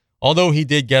soon. Although he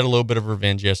did get a little bit of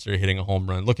revenge yesterday hitting a home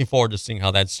run. Looking forward to seeing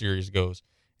how that series goes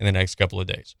in the next couple of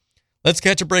days. Let's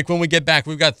catch a break. When we get back,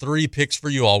 we've got 3 picks for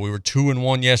you all. We were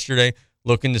 2-1 yesterday,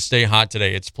 looking to stay hot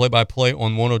today. It's play-by-play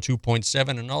on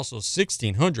 102.7 and also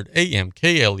 1600 AM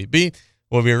KLEB.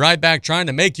 We'll be right back trying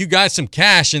to make you guys some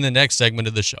cash in the next segment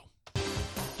of the show.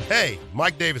 Hey,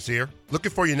 Mike Davis here.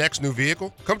 Looking for your next new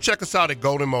vehicle? Come check us out at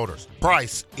Golden Motors.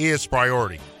 Price is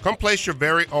priority. Come place your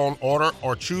very own order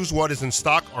or choose what is in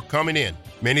stock or coming in.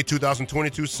 Many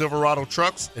 2022 Silverado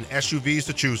trucks and SUVs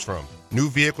to choose from. New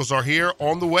vehicles are here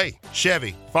on the way.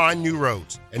 Chevy, find new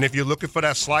roads. And if you're looking for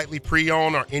that slightly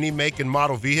pre-owned or any make and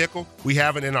model vehicle, we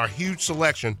have it in our huge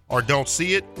selection, or don't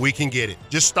see it, we can get it.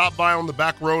 Just stop by on the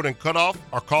back road and cut off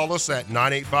or call us at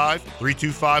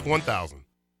 985-325-1000.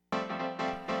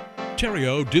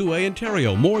 Terrio, Dewey, and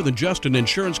Terrio. More than just an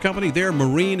insurance company, they're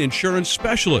marine insurance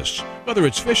specialists. Whether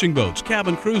it's fishing boats,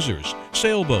 cabin cruisers,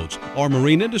 sailboats, or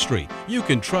marine industry, you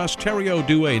can trust Terrio,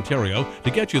 Dewey, and Terrio to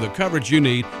get you the coverage you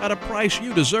need at a price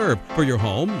you deserve for your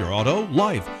home, your auto,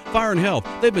 life, fire, and health.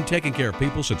 They've been taking care of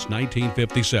people since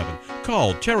 1957.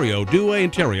 Call Terrio, Dewey,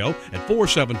 and Terrio at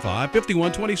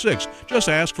 475-5126. Just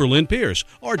ask for Lynn Pierce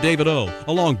or David O.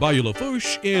 along Bayou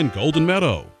Lafourche in Golden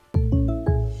Meadow.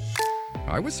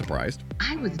 I was surprised.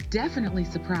 I was definitely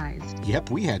surprised.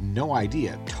 Yep, we had no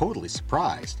idea. Totally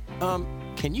surprised.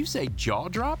 Can you say jaw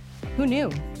drop? Who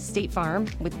knew? State Farm,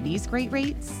 with these great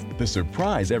rates. The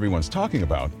surprise everyone's talking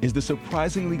about is the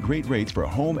surprisingly great rates for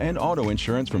home and auto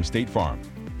insurance from State Farm,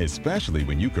 especially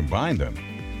when you combine them.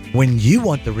 When you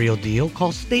want the real deal,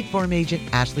 call State Farm agent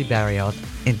Ashley Barrios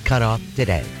and cut off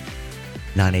today.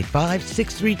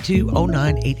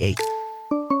 985-632-0988.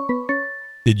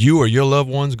 Did you or your loved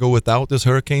ones go without this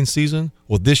hurricane season?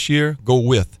 Well, this year, go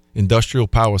with Industrial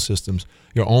Power Systems,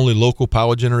 your only local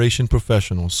power generation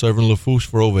professional, serving Lafourche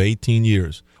for over 18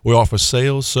 years. We offer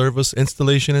sales, service,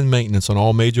 installation, and maintenance on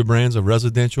all major brands of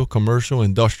residential, commercial,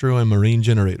 industrial, and marine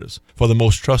generators for the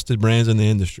most trusted brands in the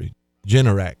industry.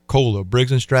 Generac, Kohler,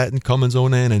 Briggs & Stratton, Cummins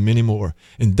Onan, and many more.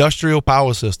 Industrial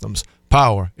Power Systems.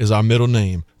 Power is our middle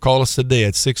name. Call us today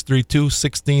at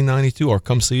 632-1692 or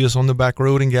come see us on the back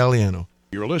road in Galliano.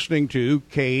 You're listening to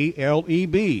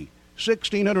KLEB,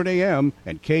 1600 AM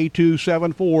and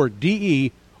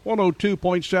K274DE,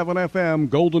 102.7 FM,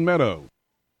 Golden Meadow.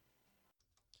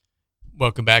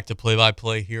 Welcome back to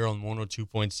Play-by-Play here on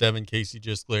 102.7. Casey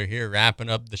Gisclair here, wrapping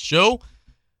up the show.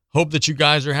 Hope that you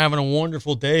guys are having a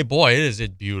wonderful day. Boy, is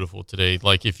it beautiful today.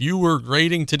 Like, if you were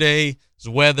grading today's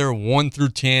weather 1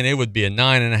 through 10, it would be a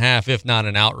 9.5, if not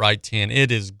an outright 10.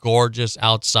 It is gorgeous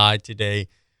outside today.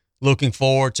 Looking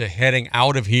forward to heading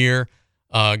out of here,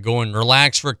 going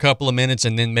relax for a couple of minutes,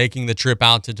 and then making the trip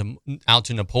out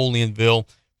to Napoleonville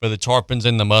for the Tarpons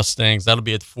and the Mustangs. That'll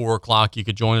be at 4 o'clock. You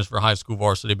could join us for high school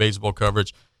varsity baseball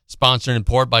coverage. Sponsored in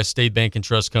part by State Bank and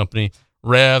Trust Company,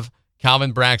 Rev,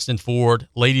 Calvin Braxton Ford,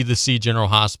 Lady of the Sea General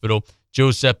Hospital,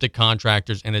 Joe Septic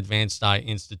Contractors, and Advanced Eye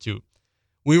Institute.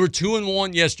 We were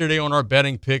 2-1 yesterday on our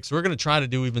betting picks. We're going to try to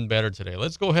do even better today.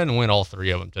 Let's go ahead and win all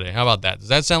 3 of them today. How about that? Does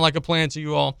that sound like a plan to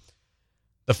you all?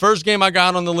 The first game I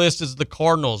got on the list is the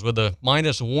Cardinals with a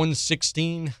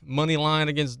 -116 money line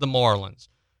against the Marlins.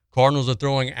 Cardinals are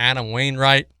throwing Adam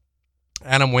Wainwright.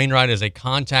 Adam Wainwright is a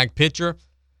contact pitcher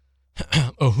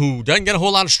who doesn't get a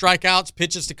whole lot of strikeouts,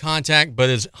 pitches to contact, but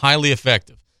is highly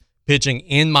effective. Pitching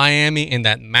in Miami in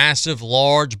that massive,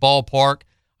 large ballpark,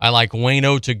 I like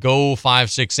Waino to go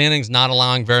 5-6 innings, not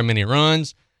allowing very many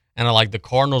runs. And I like the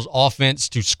Cardinals' offense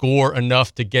to score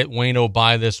enough to get Waino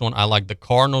by this one. I like the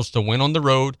Cardinals to win on the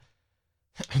road.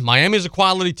 Miami is a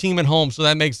quality team at home, so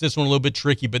that makes this one a little bit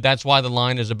tricky, but that's why the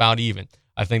line is about even.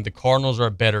 I think the Cardinals are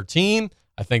a better team.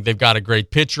 I think they've got a great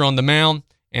pitcher on the mound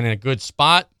and in a good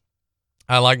spot.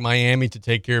 I like Miami to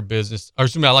take care of business. Or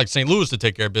excuse me, I like St. Louis to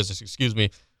take care of business,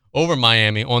 over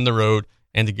Miami on the road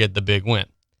and to get the big win.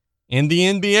 In the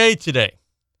NBA today,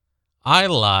 I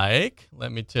like,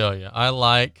 let's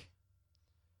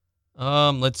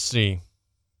see.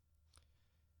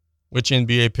 Which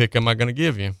NBA pick am I going to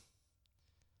give you?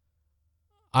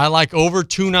 I like over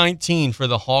 219 for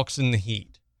the Hawks and the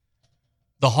Heat.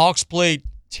 The Hawks played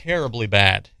terribly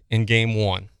bad in game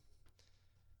 1.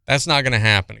 That's not going to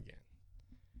happen again.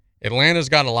 Atlanta's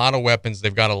got a lot of weapons.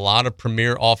 They've got a lot of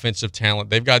premier offensive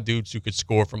talent. They've got dudes who could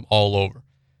score from all over.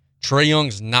 Trae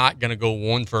Young's not going to go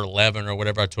 1 for 11 or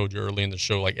whatever I told you early in the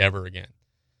show, like ever again.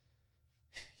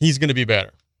 He's going to be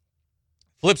better.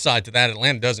 Flip side to that,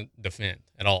 Atlanta doesn't defend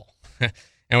at all.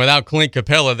 And without Clint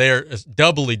Capella, they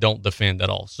doubly don't defend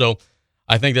at all. So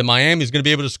I think that Miami's going to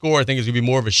be able to score. I think it's going to be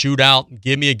more of a shootout.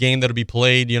 Give me a game that'll be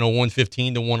played,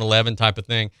 115 to 111 type of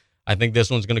thing. I think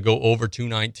this one's going to go over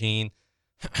 219.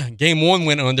 Game 1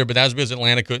 went under, but that's because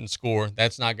Atlanta couldn't score.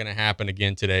 That's not going to happen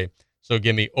again today. So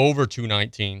give me over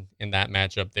 219 in that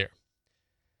matchup there.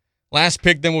 Last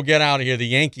pick, then we'll get out of here. The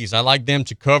Yankees. I like them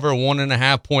to cover a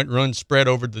 1.5-point run spread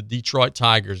over the Detroit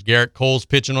Tigers. Garrett Cole's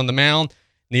pitching on the mound.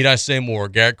 Need I say more?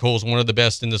 Garrett Cole's one of the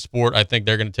best in the sport. I think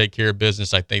they're going to take care of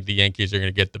business. I think the Yankees are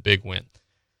going to get the big win.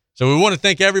 So we want to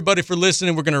thank everybody for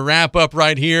listening. We're going to wrap up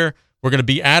right here. We're going to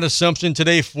be at Assumption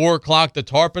today, 4 o'clock. The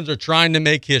Tarpons are trying to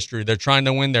make history. They're trying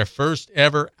to win their first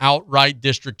ever outright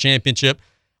district championship.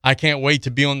 I can't wait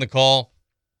to be on the call.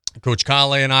 Coach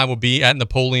Kale and I will be at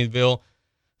Napoleonville.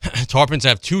 Tarpons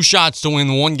have 2 shots to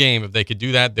win 1 game. If they could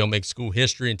do that, they'll make school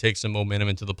history and take some momentum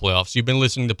into the playoffs. You've been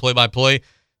listening to Play-by-Play.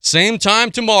 Same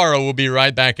time tomorrow. We'll be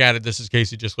right back at it. This is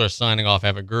Casey Gisclair signing off.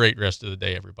 Have a great rest of the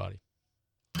day, everybody.